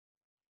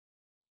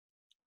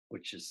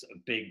 which is a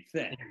big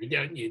thing.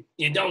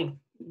 You don't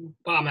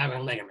bomb out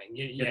on Letterman.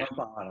 You don't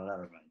bomb out on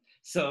Letterman.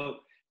 So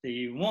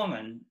the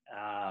woman,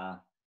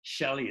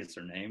 Shelley is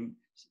her name.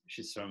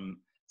 She's from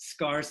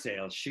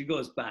Scarsdale. She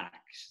goes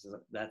back. She says,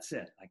 that's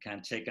it. I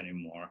can't take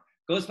anymore.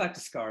 Goes back to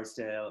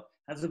Scarsdale,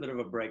 has a bit of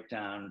a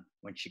breakdown.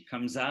 When she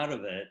comes out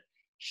of it,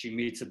 she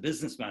meets a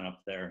businessman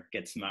up there,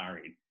 gets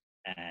married,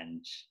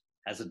 and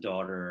has a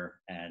daughter,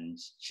 and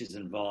she's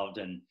involved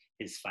in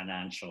his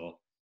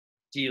financial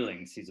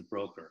dealings. He's a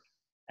broker.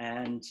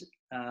 And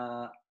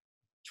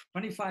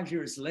 25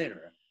 years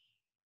later,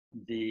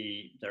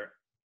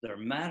 their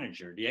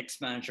manager, the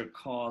ex-manager,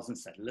 calls and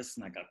said,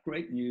 listen, I got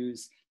great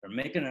news. They're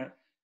making a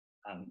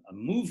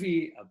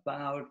movie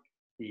about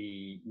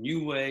the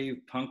new wave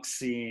punk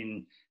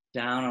scene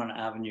down on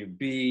Avenue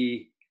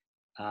B,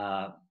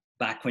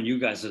 back when you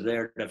guys are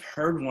there. They've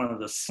heard one of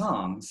the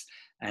songs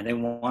and they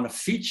want to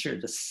feature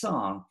the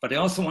song, but they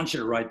also want you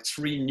to write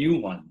 3 new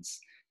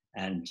ones.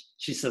 And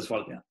she says,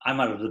 well,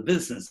 I'm out of the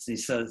business. And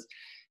he says,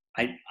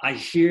 I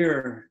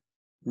hear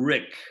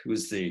Rick,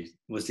 was the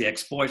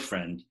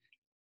ex-boyfriend,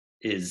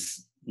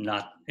 is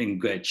not in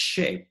good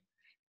shape.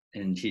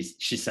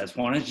 she says,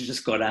 why don't you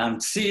just go down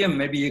and see him?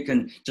 Maybe you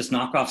can just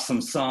knock off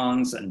some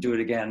songs and do it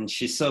again. And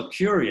she's so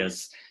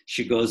curious.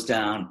 She goes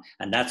down,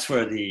 and that's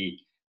where the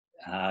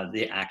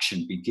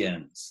action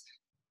begins.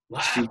 Wow.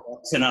 She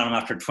walks in on him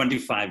after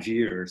 25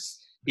 years.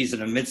 He's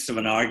in the midst of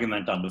an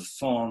argument on the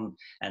phone,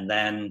 and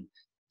then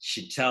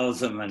she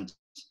tells him, and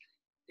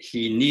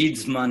he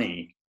needs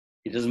money.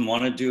 He doesn't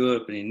want to do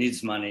it, but he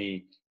needs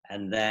money.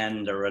 And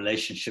then the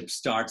relationship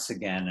starts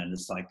again, and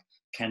it's like,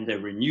 can they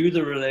renew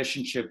the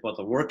relationship, both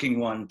the working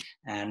one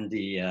and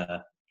the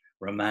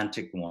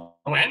romantic one?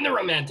 Oh, and the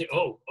romantic.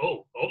 Oh,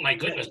 my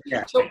goodness.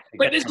 Yeah, so,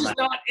 but this is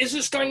not, is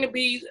this going to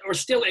be, or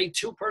still a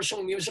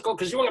two-person musical?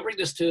 Because you want to bring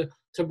this to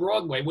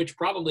Broadway, which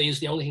probably is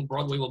the only thing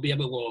Broadway will be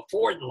able to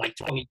afford in like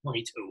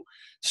 2022.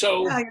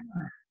 So.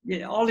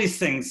 Yeah, all these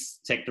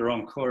things take their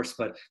own course,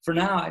 but for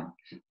now,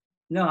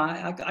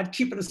 I'd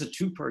keep it as a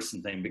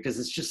two-person thing because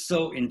it's just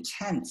so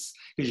intense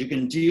because you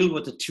can deal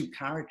with the two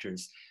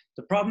characters.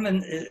 The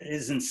problem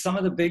is in some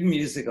of the big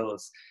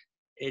musicals,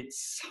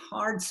 it's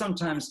hard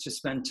sometimes to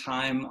spend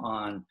time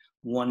on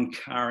one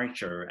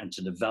character and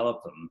to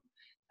develop them.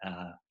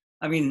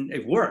 I mean,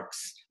 it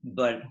works,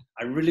 but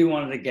I really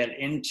wanted to get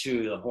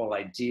into the whole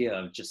idea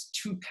of just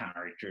two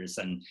characters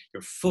and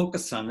your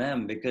focus on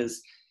them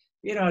because,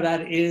 you know,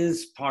 that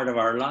is part of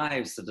our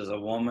lives, that there's a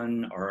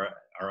woman or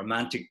a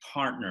romantic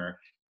partner,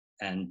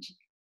 and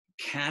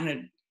can it,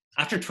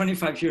 after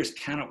 25 years,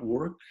 can it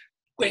work?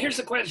 Well, here's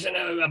the question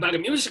about a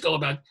musical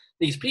about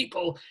these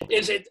people.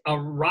 Is it a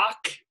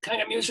rock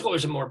kind of musical or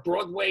is it more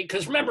Broadway?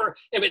 Because remember,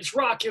 if it's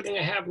rock, you're going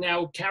to have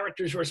now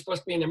characters who are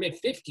supposed to be in their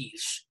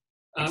mid-50s.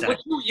 Exactly.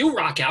 Which you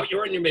rock out,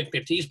 you're in your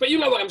mid-50s, but you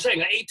know what I'm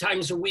saying. 8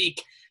 times a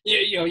week,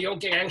 you know, you don't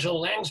get Angela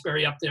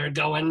Lansbury up there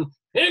going,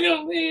 they're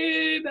going to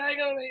leave, they're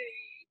going to leave.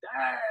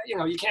 You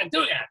know, you can't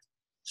do that.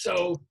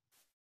 So.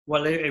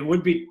 Well,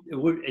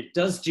 it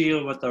does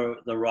deal with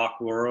the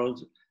rock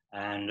world.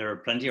 And there are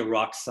plenty of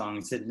rock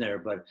songs in there,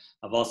 but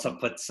I've also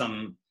put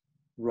some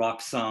rock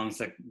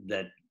songs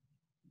that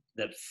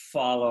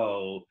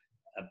follow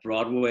a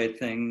Broadway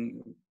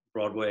thing,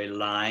 Broadway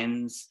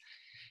lines,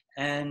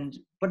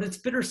 but it's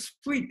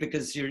bittersweet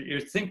because you're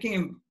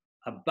thinking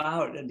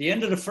about, at the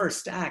end of the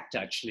first act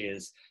actually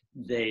is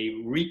they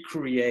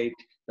recreate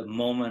the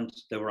moment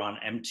they were on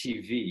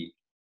MTV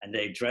and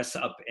they dress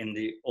up in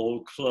the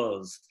old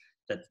clothes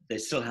that they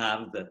still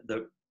have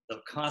the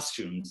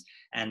costumes,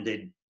 and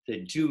they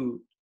do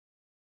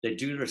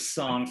their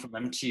song from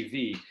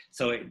MTV.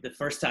 So the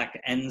first act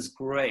ends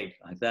great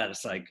like that.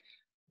 It's like,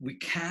 we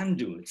can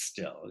do it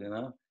still, you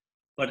know?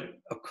 But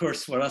of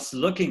course, for us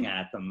looking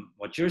at them,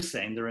 what you're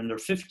saying, they're in their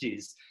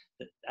 50s,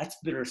 that's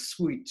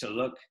bittersweet to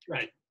look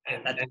right.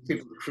 at the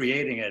people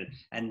creating it,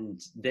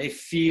 and they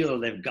feel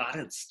they've got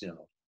it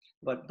still.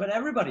 But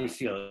everybody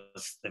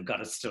feels they've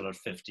got it still at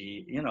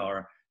 50, you know,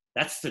 or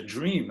that's the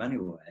dream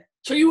anyway.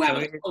 So you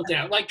haven't slowed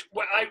down. Like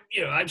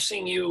I've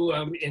seen you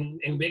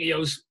in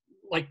videos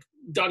like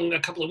done a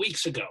couple of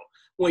weeks ago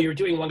where you're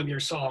doing one of your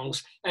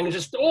songs, and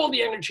just all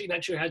the energy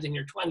that you had in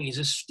your 20s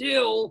is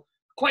still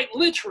quite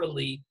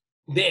literally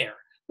there.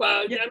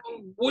 But yeah. I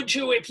mean, would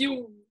you,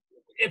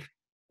 if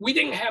we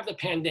didn't have the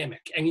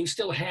pandemic and you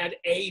still had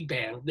a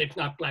band, if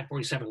not Black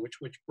 47,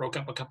 which broke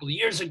up a couple of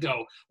years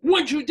ago,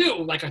 would you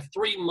do like a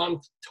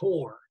 3-month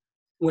tour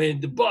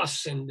with the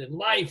bus and the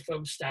life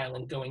of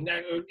Styling going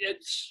there?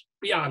 It's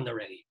beyond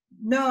already.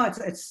 No,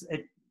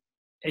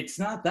 it's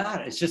not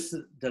that. It's just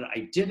that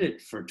I did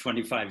it for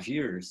 25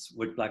 years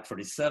with Black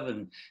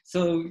 47.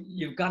 So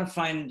you've got to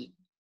find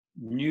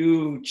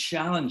new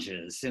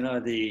challenges. You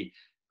know,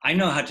 I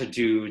know how to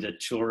do the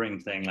touring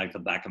thing like the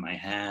back of my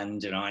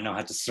hand. You know, I know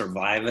how to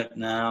survive it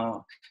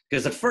now.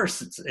 Because at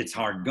first it's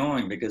hard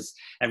going because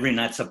every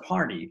night's a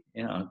party,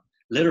 you know,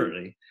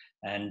 literally.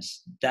 And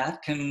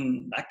that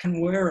can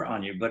wear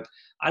on you. But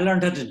I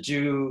learned how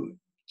to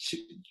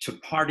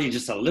party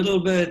just a little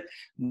bit,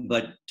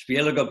 but to be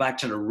able to go back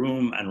to the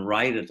room and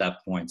write at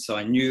that point. So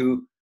I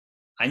knew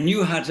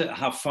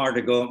how far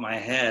to go with my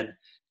head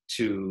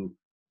to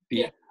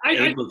be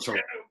able to.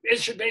 It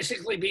should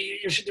basically be,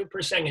 you should do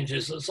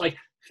percentages. It's like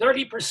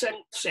 30%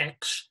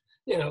 sex,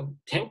 you know,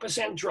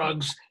 10%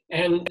 drugs,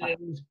 and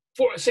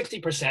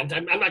 60%.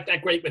 I'm not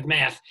that great with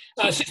math.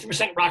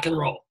 60% rock and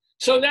roll.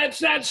 So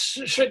that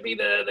should be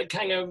the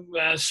kind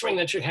of swing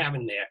that you have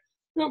in there.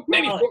 Well,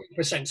 maybe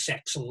 40%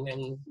 sex and you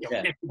know,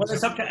 yeah. Well,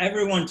 it's up to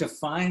everyone to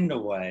find a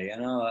way.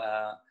 You know,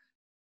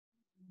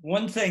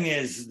 one thing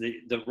is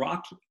the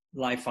rock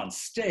life on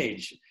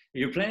stage.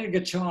 You're playing a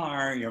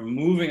guitar, you're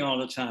moving all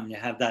the time, you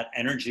have that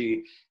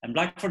energy. And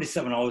Black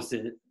 47 always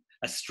did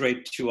a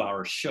straight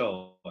 2-hour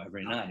show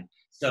every night.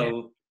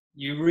 So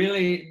you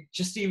really,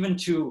 just even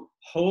to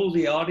hold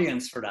the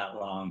audience for that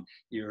long,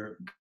 your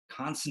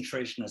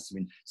concentration has to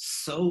be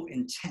so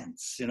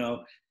intense, you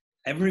know.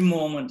 Every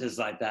moment is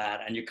like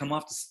that, and you come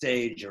off the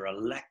stage, you're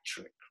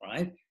electric,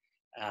 right?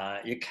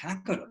 You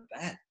can't go to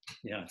bed,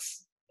 you know,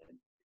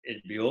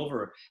 it'd be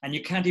over. And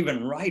you can't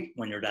even write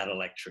when you're that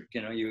electric,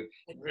 you know.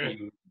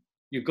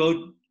 You go,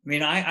 I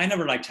mean, I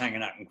never liked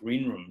hanging out in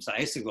green rooms. I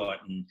used to go out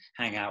and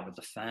hang out with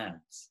the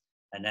fans.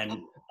 And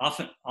then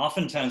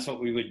oftentimes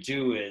what we would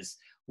do is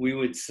we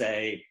would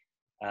say,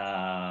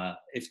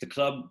 if the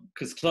club,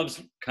 because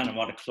clubs kind of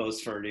want to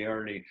close fairly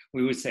early,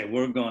 we would say,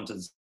 we're going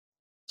to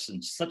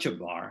such a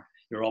bar,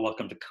 you're all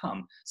welcome to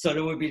come. So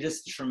there would be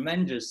this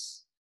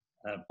tremendous,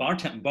 bar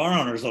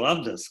owners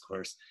love this, of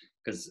course,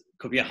 because it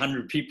could be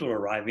 100 people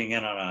arriving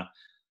in on a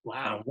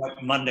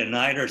Monday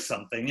night or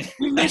something.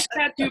 You miss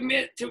that? You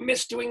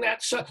miss doing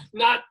that? So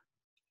not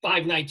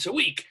 5 nights a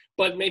week,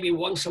 but maybe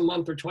once a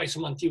month or twice a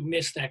month. You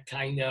miss that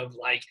kind of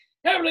like,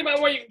 hey,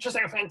 everybody, well, you just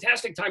have a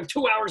fantastic time,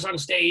 2 hours on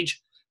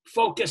stage,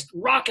 focused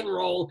rock and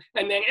roll,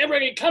 and then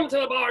everybody come to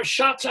the bar,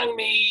 shots on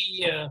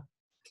me.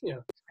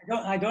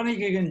 I don't think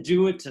you can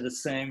do it to the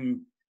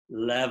same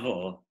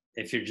level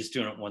if you're just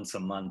doing it once a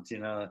month, you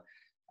know.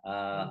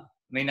 I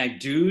mean, I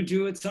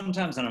do it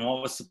sometimes, and I'm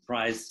always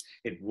surprised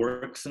it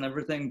works and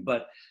everything,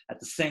 but at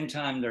the same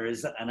time, there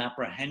is an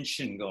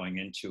apprehension going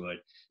into it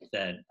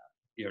that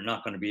you're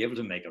not going to be able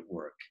to make it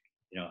work,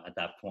 you know, at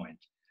that point.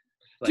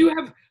 But, do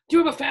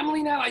you have a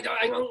family now? I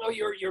don't know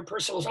your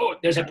personal. Oh,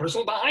 there's a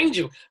person behind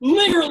you.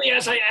 Literally,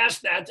 as I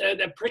asked that,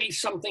 that pretty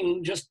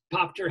something just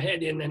popped her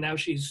head in, and now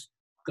she's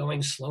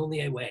going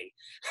slowly away.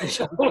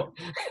 So,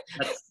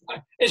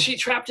 is she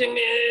trapped in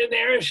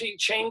there? Is she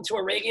chained to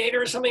a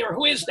radiator or something? Or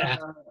who is that?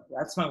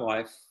 That's my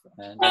wife.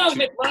 Oh,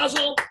 Mick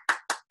Mazel.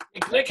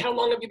 Mick, how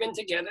long have you been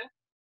together?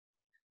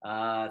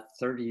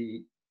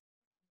 32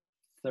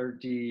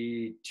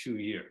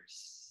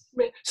 years.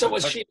 So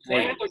was she a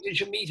fan, or did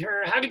you meet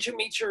her? How did you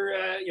meet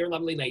your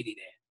lovely lady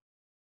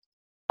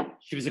there?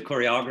 She was a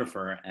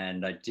choreographer,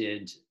 and I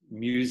did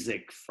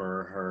music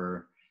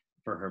for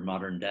her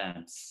modern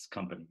dance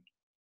company.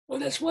 Oh,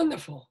 that's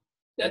wonderful.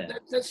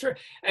 That's true.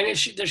 And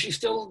does she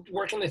still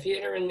work in the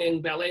theater and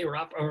in ballet or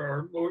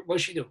opera, or what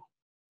does she do?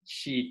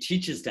 She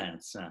teaches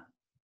dance now.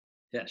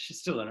 Yeah, she's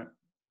still in it.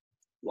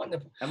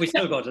 Wonderful. And we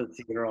still go to the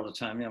theater all the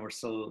time. Yeah, we're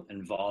still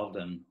involved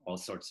in all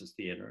sorts of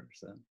theater.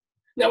 So.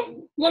 Now,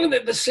 one of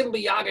the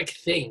symbiotic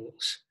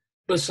things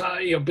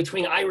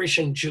between Irish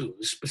and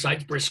Jews,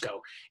 besides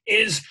Briscoe,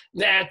 is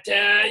that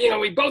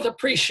we both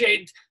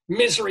appreciate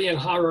misery and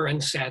horror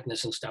and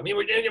sadness and stuff. I mean,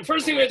 the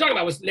first thing we were talking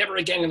about was never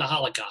again in the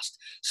Holocaust.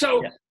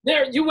 So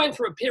you went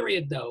through a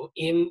period, though,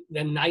 in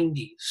the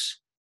 90s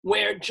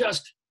where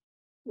just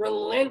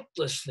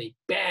relentlessly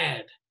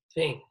bad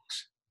things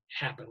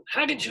happened.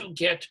 How did you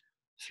get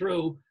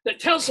through that?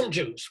 Tell some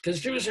Jews, because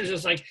Jews are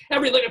just like,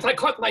 if I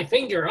cut my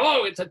finger,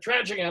 oh, it's a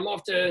tragedy, I'm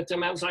off to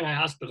Mount Sinai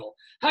Hospital.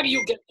 How do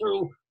you get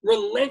through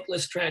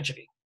relentless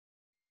tragedy?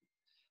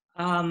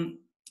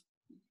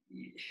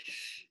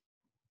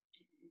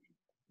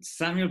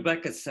 Samuel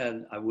Beckett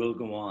said, I will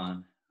go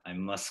on, I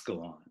must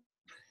go on.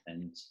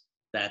 And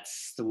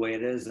that's the way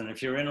it is. And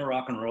if you're in a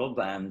rock and roll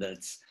band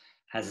that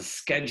has a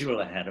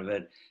schedule ahead of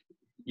it,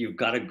 you've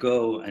got to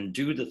go and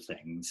do the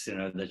things, you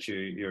know, that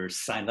you're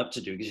signed up to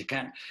do, because you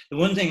can't. The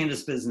one thing in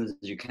this business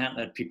is you can't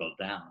let people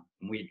down.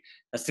 And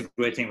that's the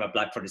great thing about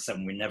Black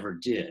 47. We never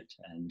did,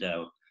 and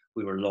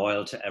we were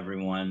loyal to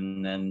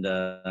everyone. And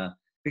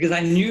because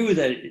I knew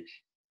that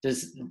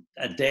there's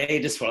a day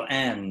this will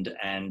end,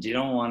 and you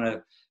don't want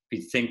to be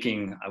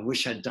thinking, I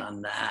wish I'd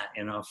done that,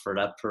 you know, for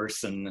that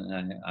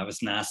person. I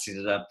was nasty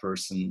to that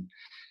person.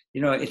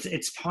 You know,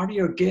 it's part of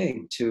your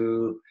gig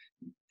to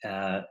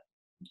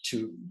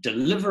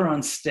deliver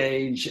on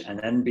stage and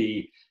then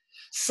be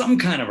some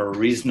kind of a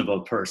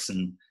reasonable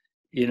person,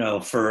 you know,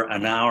 for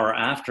an hour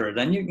after.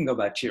 Then you can go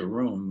back to your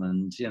room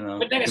and, you know.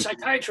 But then a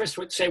psychiatrist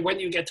would say, when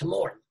do you get to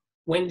mourn?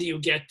 When do you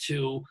get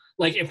to,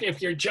 like,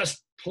 if you're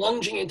just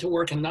plunging into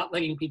work and not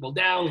letting people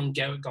down and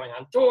going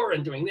on tour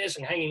and doing this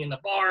and hanging in the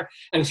bar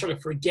and sort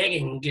of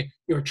forgetting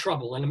your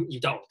trouble, and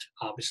you don't,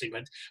 obviously,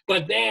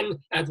 but then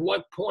at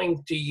what point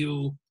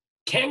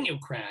can you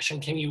crash,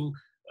 and can you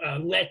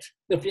let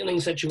the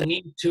feelings that you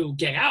need to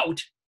get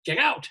out?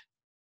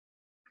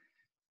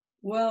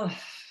 Well,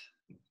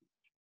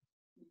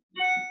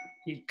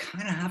 you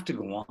kind of have to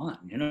go on,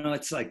 you know.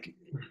 It's like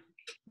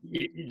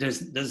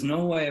there's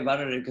no way about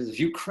it, because if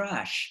you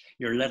crash,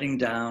 you're letting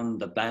down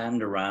the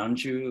band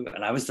around you.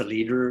 And I was the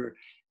leader,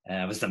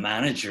 I was the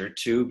manager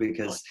too,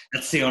 because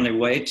that's the only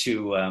way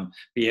to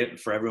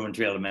for everyone to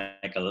be able to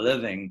make a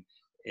living,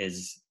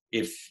 is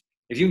if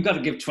you've got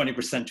to give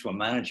 20% to a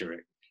manager,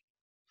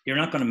 you're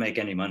not going to make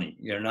any money.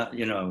 You're not,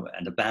 you know,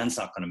 and the band's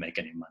not going to make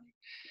any money.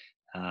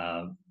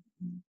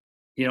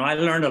 You know, I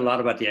learned a lot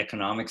about the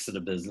economics of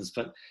the business,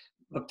 but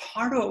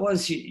part of it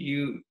was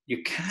you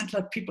can't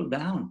let people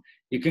down.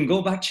 You can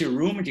go back to your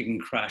room and you can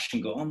crash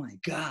and go, oh my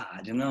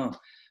God, you know.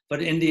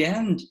 But in the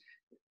end,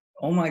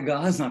 oh my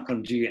God, it's not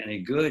going to do you any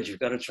good. You've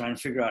got to try and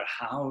figure out,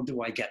 how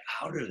do I get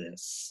out of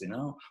this? You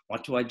know,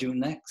 what do I do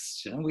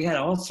next? You know, we had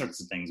all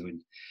sorts of things.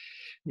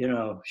 You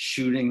know,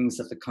 shootings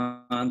at the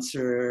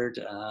concert,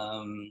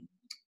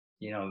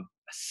 you know,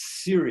 a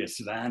serious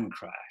van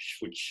crash,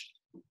 which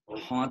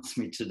haunts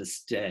me to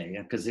this day,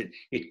 because it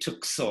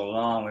took so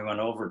long. We went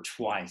over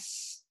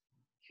twice,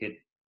 hit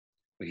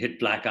We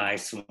hit black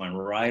ice, went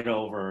right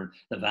over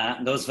the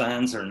van. Those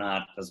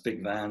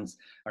big vans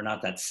are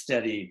not that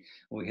steady.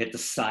 We hit the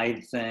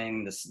side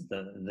thing,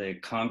 the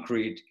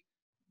concrete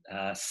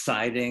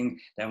siding.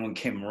 Then one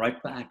came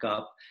right back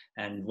up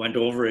and went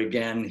over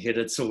again, hit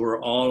it. So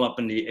we're all up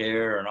in the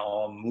air and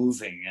all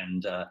moving.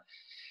 And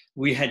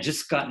we had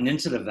just gotten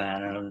into the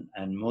van,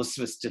 and most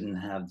of us didn't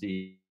have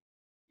the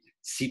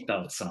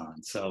seatbelts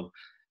on. So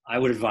I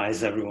would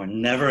advise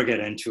everyone never get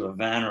into a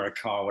van or a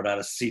car without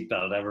a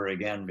seatbelt ever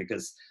again,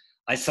 because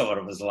I saw what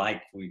it was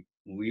like. We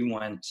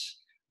went.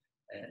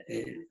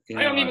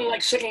 I don't even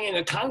like singing in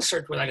a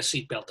concert without a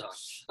seatbelt on.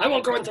 I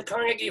won't go into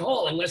Carnegie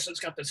Hall unless it's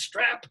got the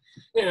strap,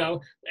 you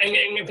know. And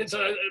if it's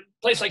a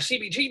place like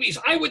CBGBs,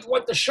 I would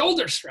want the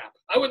shoulder strap.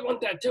 I would want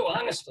that too,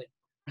 honestly.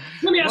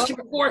 Let me ask you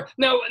before.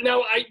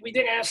 We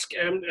did ask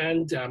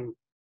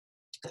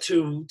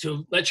to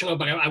let you know,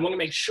 but I want to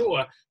make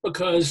sure,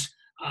 because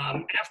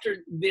after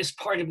this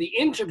part of the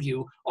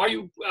interview, are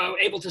you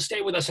able to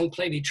stay with us and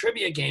play the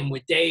trivia game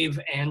with Dave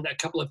and a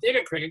couple of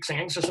theater critics and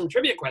answer some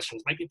trivia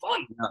questions? Might be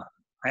fun. Yeah.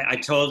 I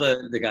told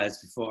the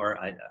guys before,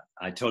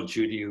 I told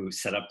Judy, who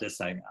set up this,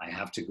 I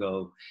have to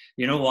go.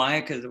 You know why?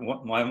 Because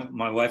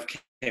my wife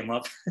came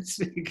up. It's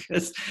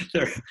because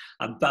they're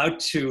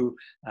about to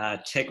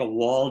take a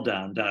wall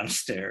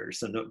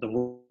downstairs, and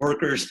the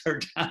workers are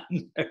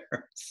down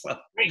there. So.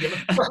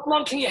 How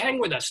long can you hang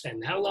with us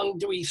then? How long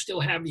do we still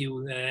have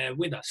you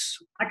with us?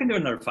 I can do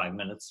another 5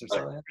 minutes or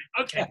so.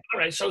 Okay, all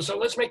right. So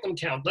let's make them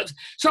count.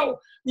 So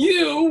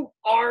you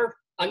are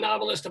a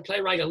novelist, a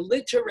playwright, a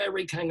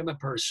literary kind of a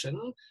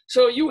person.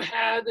 So you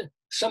had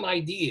some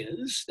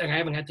ideas that I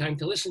haven't had time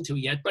to listen to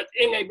yet, but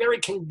in a very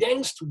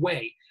condensed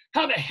way.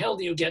 How the hell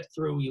do you get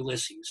through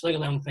Ulysses, let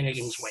alone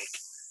Finnegan's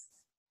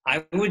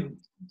Wake?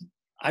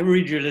 I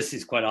read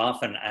Ulysses quite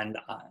often, and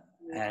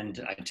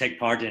I take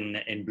part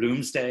in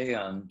Bloomsday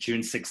on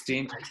June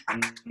 16th.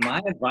 And my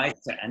advice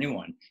to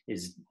anyone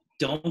is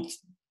don't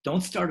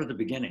start at the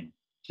beginning.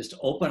 Just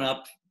open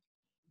up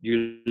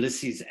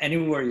Ulysses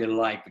anywhere you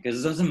like,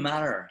 because it doesn't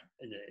matter.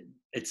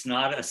 It's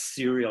not a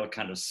serial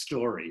kind of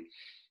story.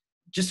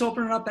 Just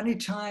open it up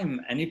anytime,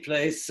 any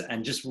place,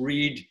 and just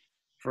read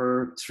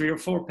for 3 or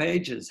 4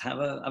 pages. Have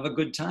a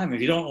good time.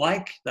 If you don't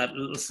like that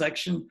little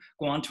section,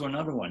 go on to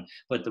another one.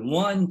 But the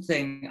one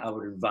thing I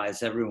would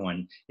advise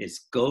everyone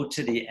is go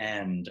to the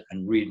end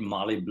and read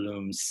Molly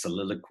Bloom's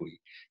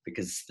soliloquy,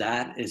 because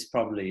that is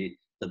probably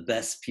the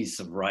best piece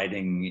of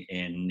writing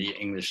in the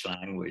English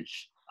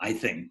language, I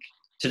think.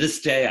 To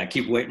this day, I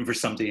keep waiting for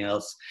something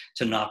else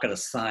to knock it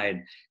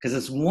aside, because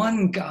it's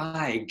one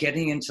guy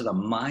getting into the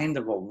mind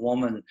of a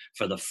woman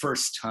for the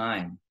first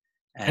time.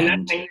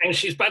 And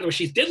she's, by the way,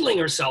 she's diddling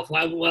herself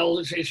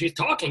while she's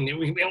talking.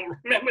 We don't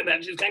remember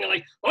that. She's kind of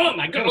like, oh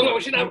my God, no,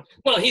 she's not.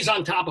 Well, he's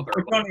on top of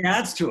her. It only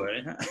adds to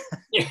it.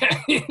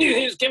 Yeah,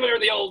 he's giving her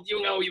the old,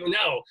 you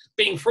know,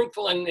 being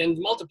fruitful and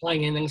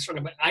multiplying in sort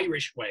of an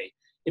Irish way,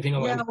 if you know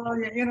what I mean. Well,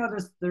 you know,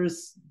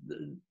 there's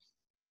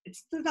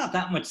not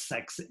that much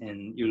sex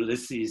in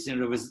Ulysses. You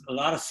know, there was a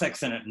lot of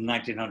sex in it in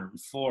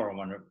 1904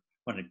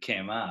 when it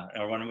came out,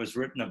 or when it was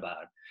written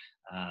about.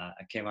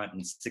 It came out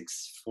in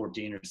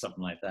 614 or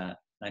something like that,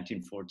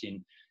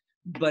 1914.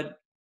 But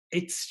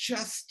it's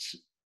just,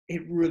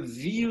 it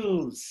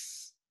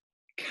reveals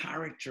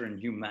character and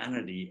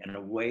humanity in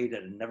a way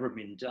that had never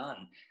been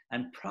done,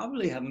 and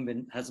probably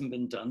hasn't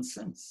been done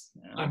since.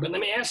 You know? But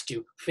let me ask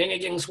you,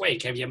 Finnegan's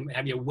Wake, have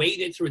you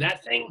waded through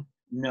that thing?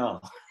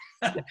 No.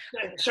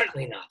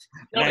 Certainly not.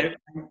 No,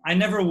 I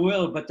never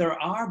will, but there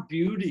are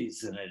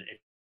beauties in it.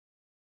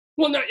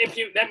 Well, no,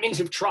 that means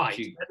you've tried.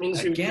 That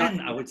means again,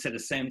 I would say the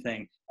same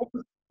thing.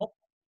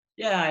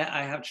 Yeah,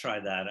 I have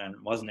tried that and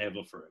wasn't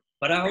able for it.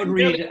 But I would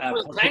read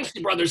the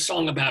Clancy Brothers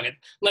song about it,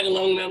 let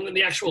alone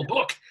the actual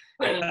book.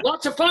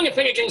 Lots of fun at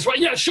Finnegan's Wake.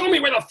 Yeah, show me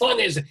where the fun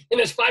is in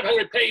this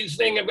 500-page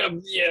thing of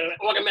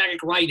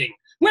automatic writing.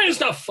 Where's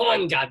the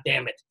fun,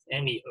 goddammit?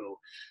 Anywho.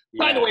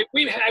 Yeah. By the way,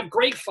 we have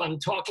great fun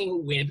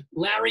talking with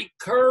Larry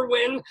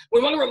Kirwan.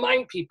 We want to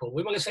remind people,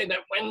 we want to say that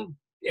when,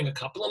 in a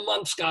couple of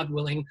months, God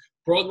willing,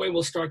 Broadway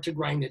will start to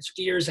grind its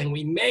gears, and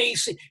we may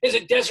see, is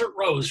it Desert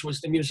Rose was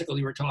the musical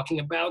you were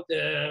talking about?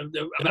 The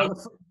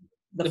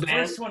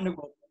first one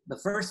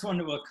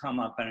that will come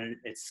up, and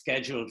it's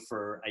scheduled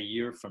for a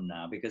year from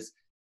now, because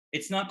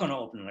it's not going to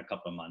open in a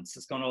couple of months.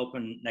 It's going to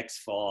open next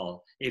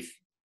fall, if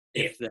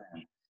then.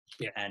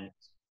 Yeah. And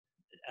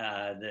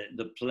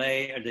the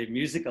play, or the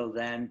musical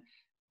then,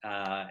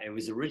 it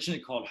was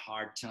originally called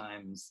Hard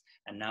Times,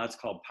 and now it's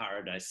called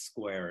Paradise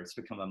Square. It's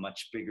become a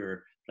much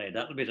bigger play.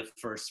 That'll be the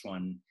first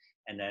one,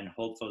 and then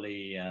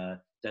hopefully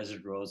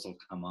Desert Rose will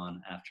come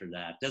on after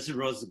that. Desert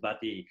Rose is about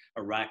the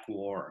Iraq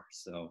War.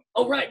 So.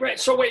 Oh, right.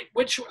 So wait,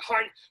 which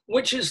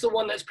is the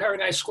one that's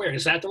Paradise Square?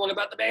 Is that the one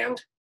about the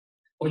band?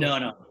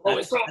 No.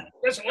 Oh,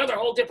 that's another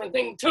whole different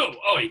thing too.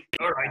 Oh,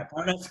 all right.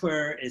 Paradise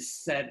Square is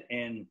set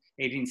in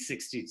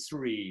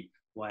 1863,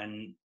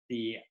 when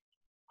the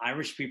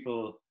Irish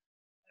people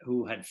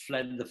who had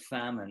fled the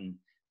famine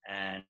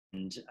and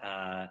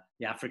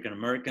the African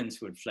Americans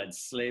who had fled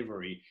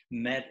slavery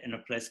met in a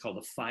place called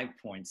the Five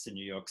Points in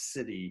New York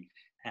City,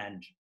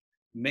 and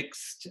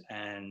mixed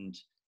and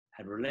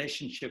had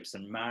relationships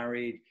and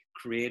married,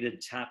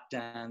 created tap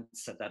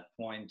dance at that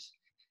point.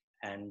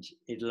 And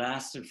it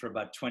lasted for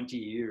about 20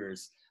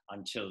 years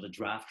until the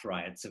draft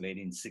riots of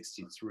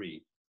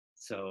 1863.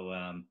 So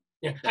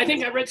yeah, I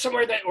think I read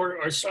somewhere that,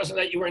 or saw something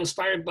that you were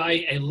inspired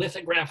by a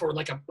lithograph or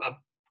like a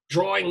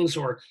drawings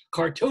or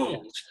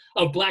cartoons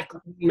of black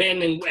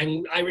men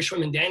and Irish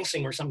women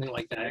dancing or something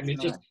like that. I mean,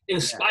 it just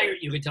inspired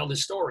you to tell the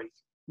story.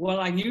 Well,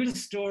 I knew the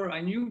story.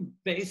 I knew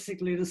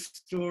basically the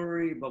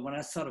story, but when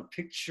I saw the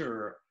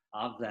picture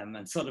of them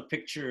and saw the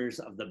pictures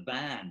of the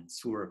bands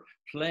who were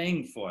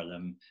playing for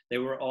them, they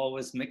were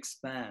always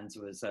mixed bands.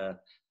 It was an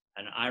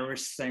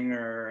Irish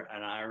singer,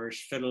 an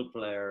Irish fiddle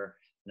player,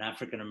 an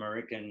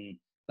African-American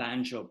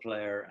banjo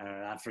player, and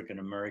an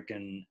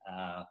African-American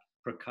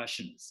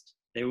percussionist.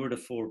 They were the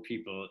four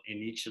people in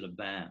each of the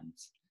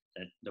bands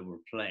that were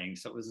playing.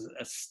 So it was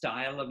a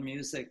style of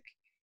music.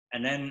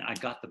 And then I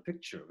got the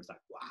picture. It was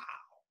like, wow,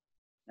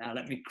 now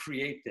let me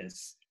create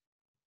this.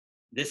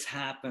 This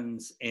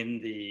happens in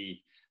the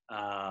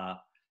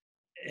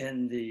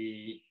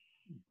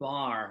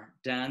bar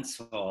dance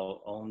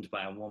hall owned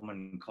by a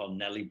woman called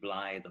Nellie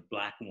Bly, the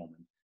black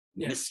woman.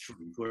 Yeah. Mystery,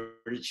 where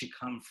did she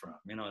come from?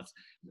 You know,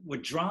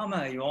 with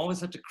drama, you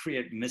always have to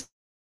create mysteries.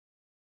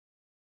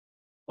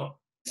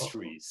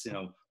 You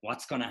know,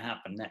 what's going to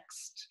happen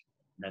next?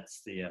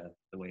 That's the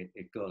way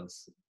it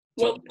goes.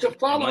 Well, to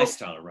follow my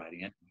style of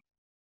writing,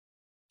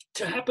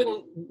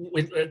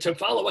 to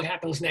follow what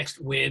happens next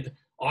with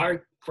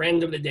our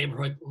friend of the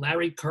neighborhood,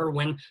 Larry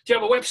Kirwan. Do you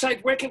have a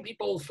website? Where can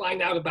people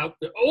find out about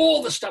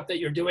all the stuff that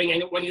you're doing,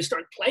 and when you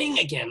start playing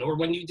again, or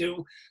when you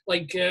do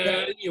like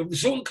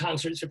Zoom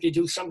concerts, if you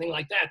do something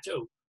like that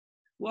too?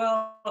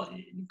 Well,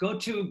 go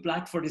to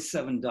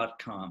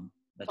black47.com.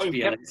 That's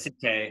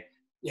BLACK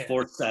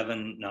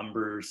 47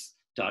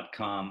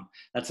 numbers.com.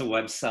 That's a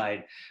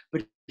website.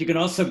 But you can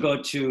also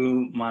go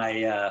to my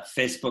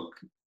Facebook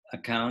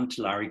account,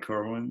 Larry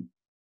Kirwan,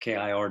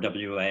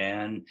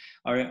 Kirwan.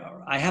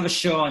 I have a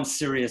show on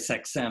Sirius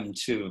XM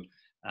too,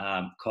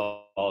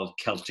 called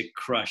Celtic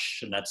Crush,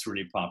 and that's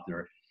really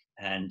popular.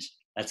 And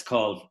that's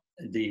called,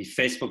 the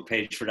Facebook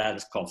page for that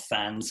is called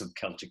Fans of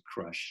Celtic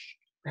Crush.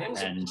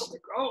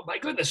 Oh my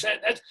goodness!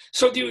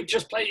 So do you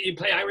just play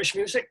Irish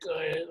music,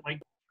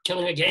 like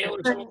Killing a Gale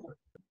or something?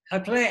 I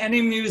play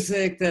any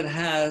music that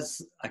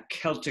has a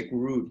Celtic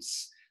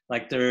roots.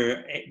 Like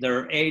there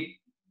are 8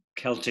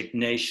 Celtic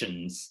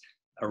nations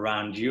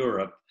around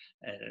Europe,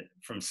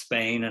 from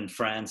Spain and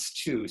France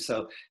too.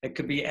 So it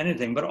could be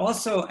anything, but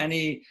also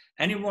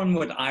anyone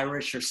with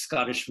Irish or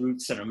Scottish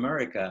roots in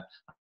America,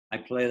 I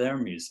play their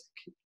music,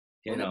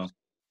 you know.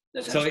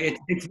 So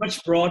it's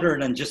much broader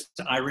than just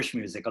Irish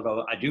music,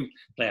 although I do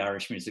play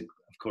Irish music,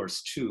 of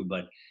course, too.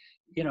 But,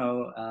 you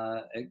know,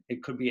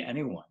 it could be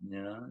anyone,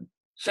 you know.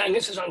 Saying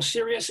this is on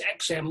Sirius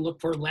XM.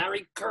 Look for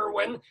Larry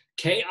Kirwan,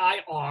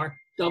 Kirwan,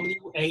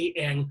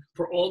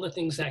 for all the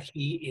things that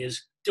he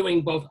is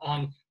doing, both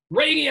on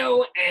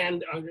radio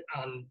and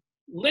on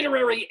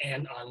literary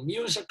and on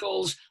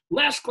musicals.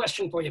 Last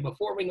question for you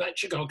before we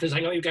let you go, because I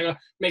know you got to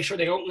make sure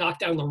they don't knock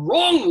down the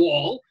wrong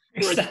wall.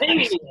 Or a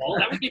hanging wall,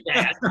 that would be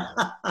bad.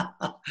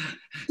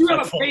 Do you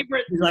have a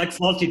favorite? Like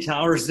faulty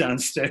towers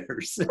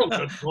downstairs. Oh,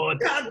 good Lord.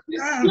 God, do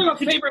you have a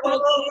favorite?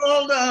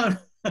 Hold on.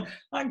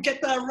 I get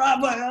that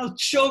rabbi, I'll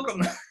choke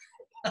him.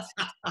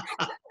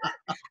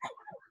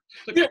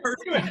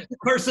 The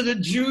curse of the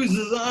Jews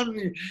is on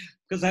me,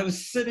 because I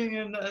was sitting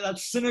in that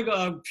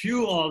synagogue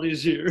pew all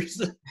these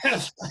years.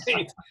 Yes,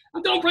 right.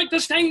 Don't break the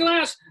stained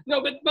glass.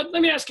 No, but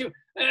let me ask you,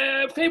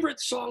 favorite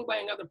song by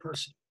another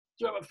person?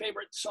 Do you have a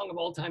favorite song of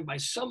all time by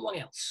someone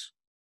else?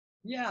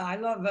 Yeah, I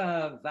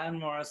love Van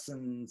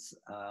Morrison's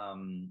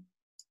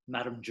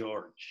Madame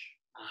George.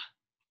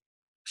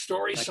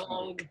 Story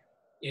song.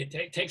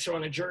 It takes her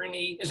on a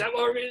journey. Is that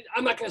what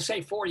I'm not going to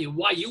say for you?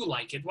 Why you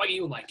like it? Why do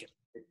you like it?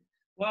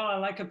 Well, I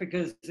like it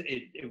because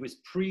it was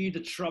pre the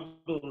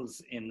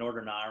Troubles in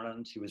Northern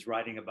Ireland. He was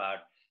writing about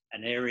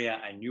an area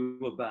I knew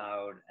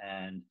about,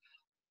 and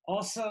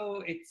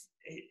also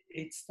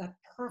it's that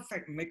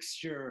perfect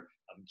mixture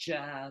of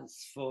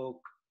jazz,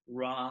 folk,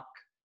 rock,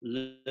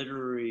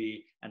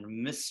 literary, and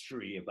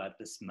mystery about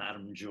this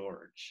Madame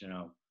George. You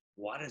know,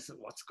 what is it?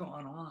 What's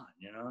going on?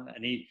 You know,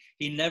 and he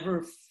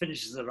never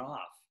finishes it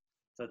off.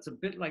 So it's a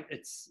bit like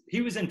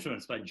he was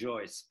influenced by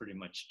Joyce pretty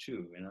much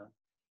too. You know.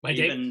 My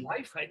Dave's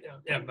wife, I know.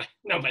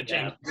 Yeah, by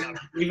James. Yeah,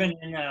 even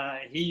in,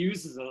 he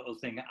uses a little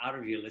thing out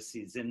of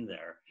Ulysses in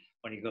there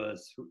when he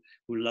goes,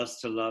 who loves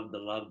to love the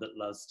love that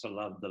loves to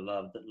love the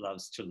love that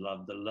loves to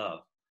love the love.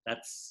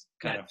 That's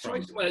kind of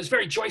from... Well, it's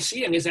very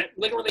Joycean. Is that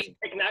literally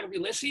taken out of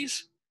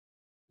Ulysses?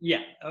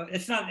 Yeah,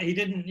 it's not, he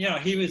didn't, you know,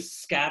 he was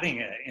scatting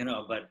it, you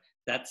know, but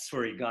that's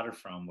where he got it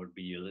from, would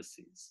be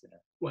Ulysses. Yeah.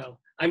 Well,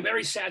 I'm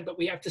very sad, but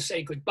we have to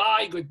say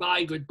goodbye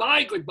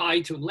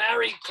to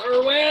Larry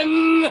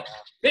Kirwan.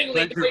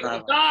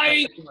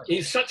 Goodbye.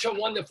 He's such a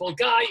wonderful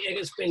guy. It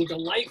has been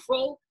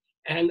delightful,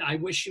 and I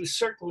wish you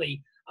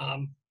certainly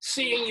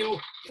seeing you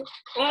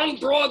on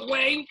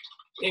Broadway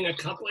in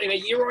a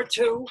year or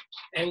two,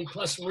 and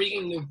plus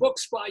reading new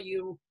books by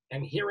you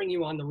and hearing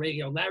you on the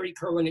radio. Larry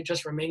Kirwan, it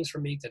just remains for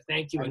me to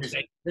thank you and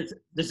say.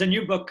 There's a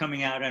new book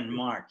coming out in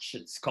March.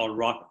 It's called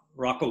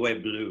Rockaway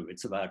Blue.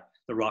 It's about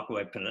the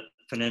Rockaway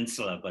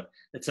Peninsula, but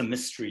it's a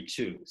mystery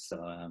too. So.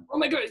 Oh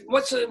my God!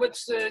 Who's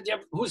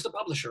the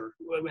publisher?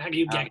 How do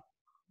you get it?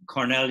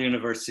 Cornell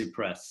University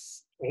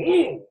Press.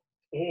 Oh,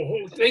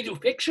 they do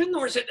fiction,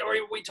 or are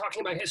we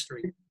talking about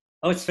history?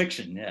 Oh, it's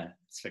fiction. Yeah,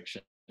 it's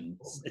fiction.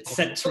 It's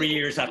set 3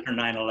 years after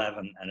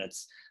 9/11, and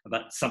it's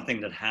about something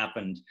that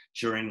happened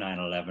during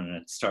 9/11, and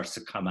it starts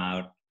to come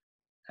out,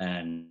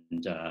 and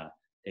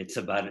it's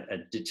about a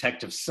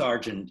detective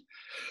sergeant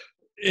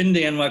in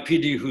the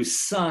NYPD whose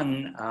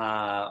son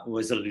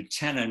was a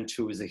lieutenant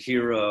who was a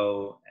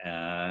hero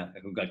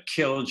who got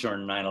killed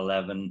during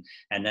 9/11,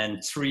 and then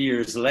 3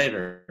 years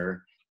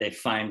later, they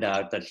find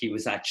out that he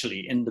was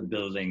actually in the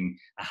building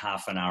a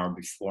half an hour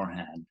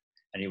beforehand,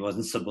 and he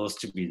wasn't supposed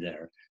to be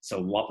there.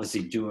 So what was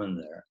he doing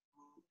there?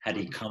 Had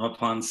he come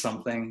upon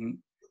something?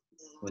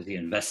 Was he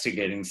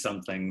investigating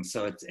something?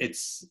 So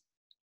it's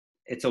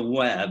a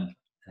web,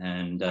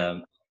 and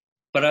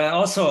but I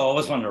also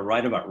always wanted to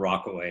write about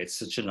Rockaway. It's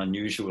such an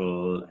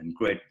unusual and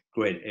great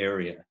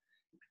area.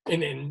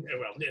 And then,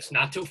 well, it's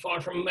not too far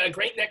from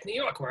Great Neck, New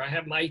York, where I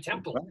have my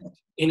temple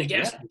in a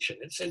gas station.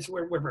 It says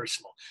we're very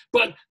small.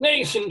 But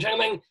ladies and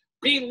gentlemen,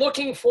 be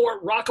looking for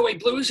Rockaway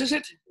Blues, is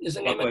it? Is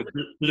the name Rockaway of it?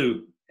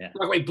 Blue. Yeah.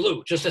 Rockaway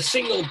Blue, just a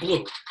single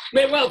blue.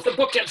 Well, if the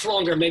book gets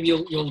longer, maybe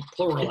you'll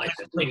pluralize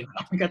it.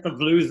 I got the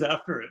blues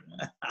after it.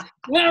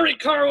 Larry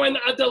Kirwan,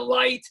 a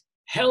delight.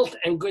 Health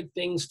and good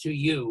things to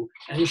you,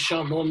 and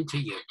shalom to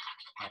you.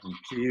 And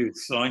to you,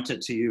 slanta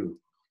to you.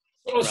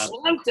 Oh,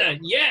 slanta,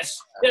 yes.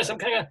 I'm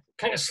kind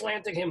of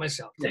slanting him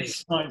myself.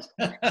 Yes.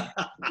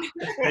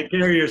 Take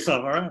care of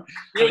yourself, all right?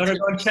 I better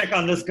go and check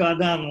on this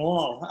goddamn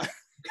wall.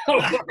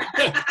 Go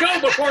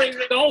before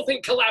the whole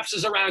thing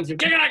collapses around you.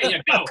 Get out of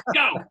here.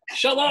 Go.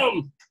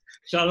 Shalom.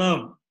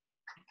 Shalom.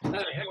 How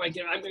do I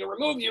get? I'm going to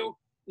remove you.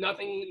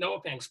 Nothing. No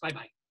offense.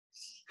 Bye-bye.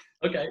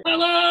 Okay.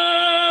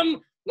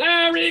 Shalom.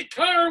 Larry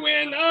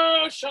Kirwan.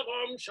 Oh,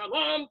 shalom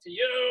to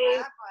you.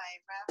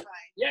 Rabbi.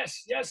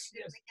 Yes. Did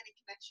we get a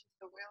connection to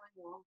the Wailing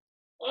Wall?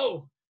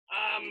 Oh,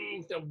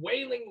 the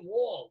Wailing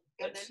Wall.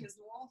 And then his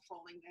wall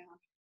falling down.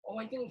 Oh,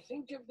 I didn't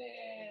think of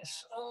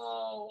this.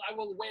 Oh, I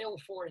will wail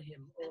for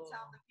him. And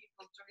tell the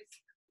people,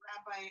 Joyce,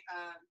 Rabbi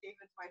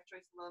David's wife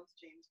Joyce loves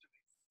James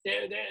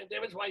Joyce.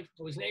 David's wife,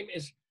 whose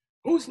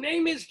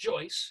name is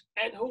Joyce,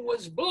 and who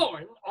was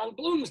born on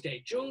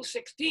Bloomsday, June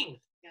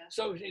 16th. Yeah.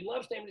 So she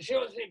loves him. She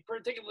was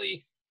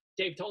particularly,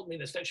 Dave told me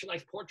this, that she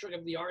likes Portrait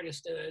of the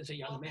Artist as a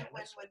young man.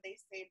 When they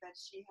say that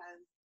she has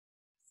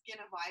skin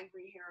of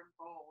ivory, hair of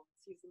gold,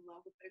 he's in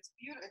love with it. It's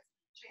beautiful.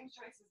 James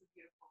Joyce is a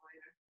beautiful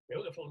writer.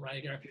 Beautiful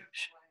writer.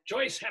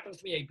 Joyce happens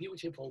to be a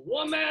beautiful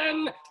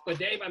woman, but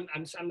Dave, I'm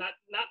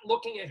not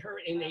looking at her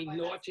in a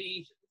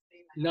naughty,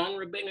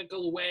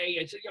 non-rabbinical way.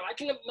 It's, I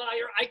can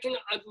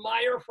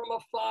admire from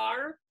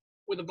afar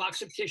with a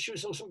box of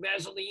tissues and some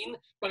Vaseline,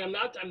 but I'm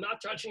not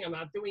touching. I'm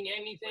not doing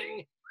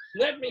anything.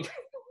 Let me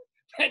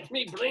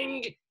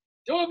bring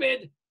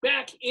David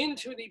back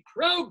into the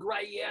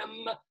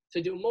program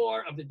to do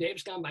more of the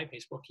Dave's Gone by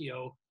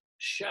Facebookio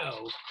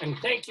show. And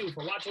thank you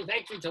for watching.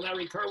 Thank you to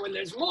Larry Kirwan.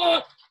 There's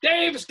more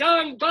Dave's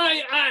Gone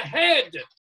by ahead.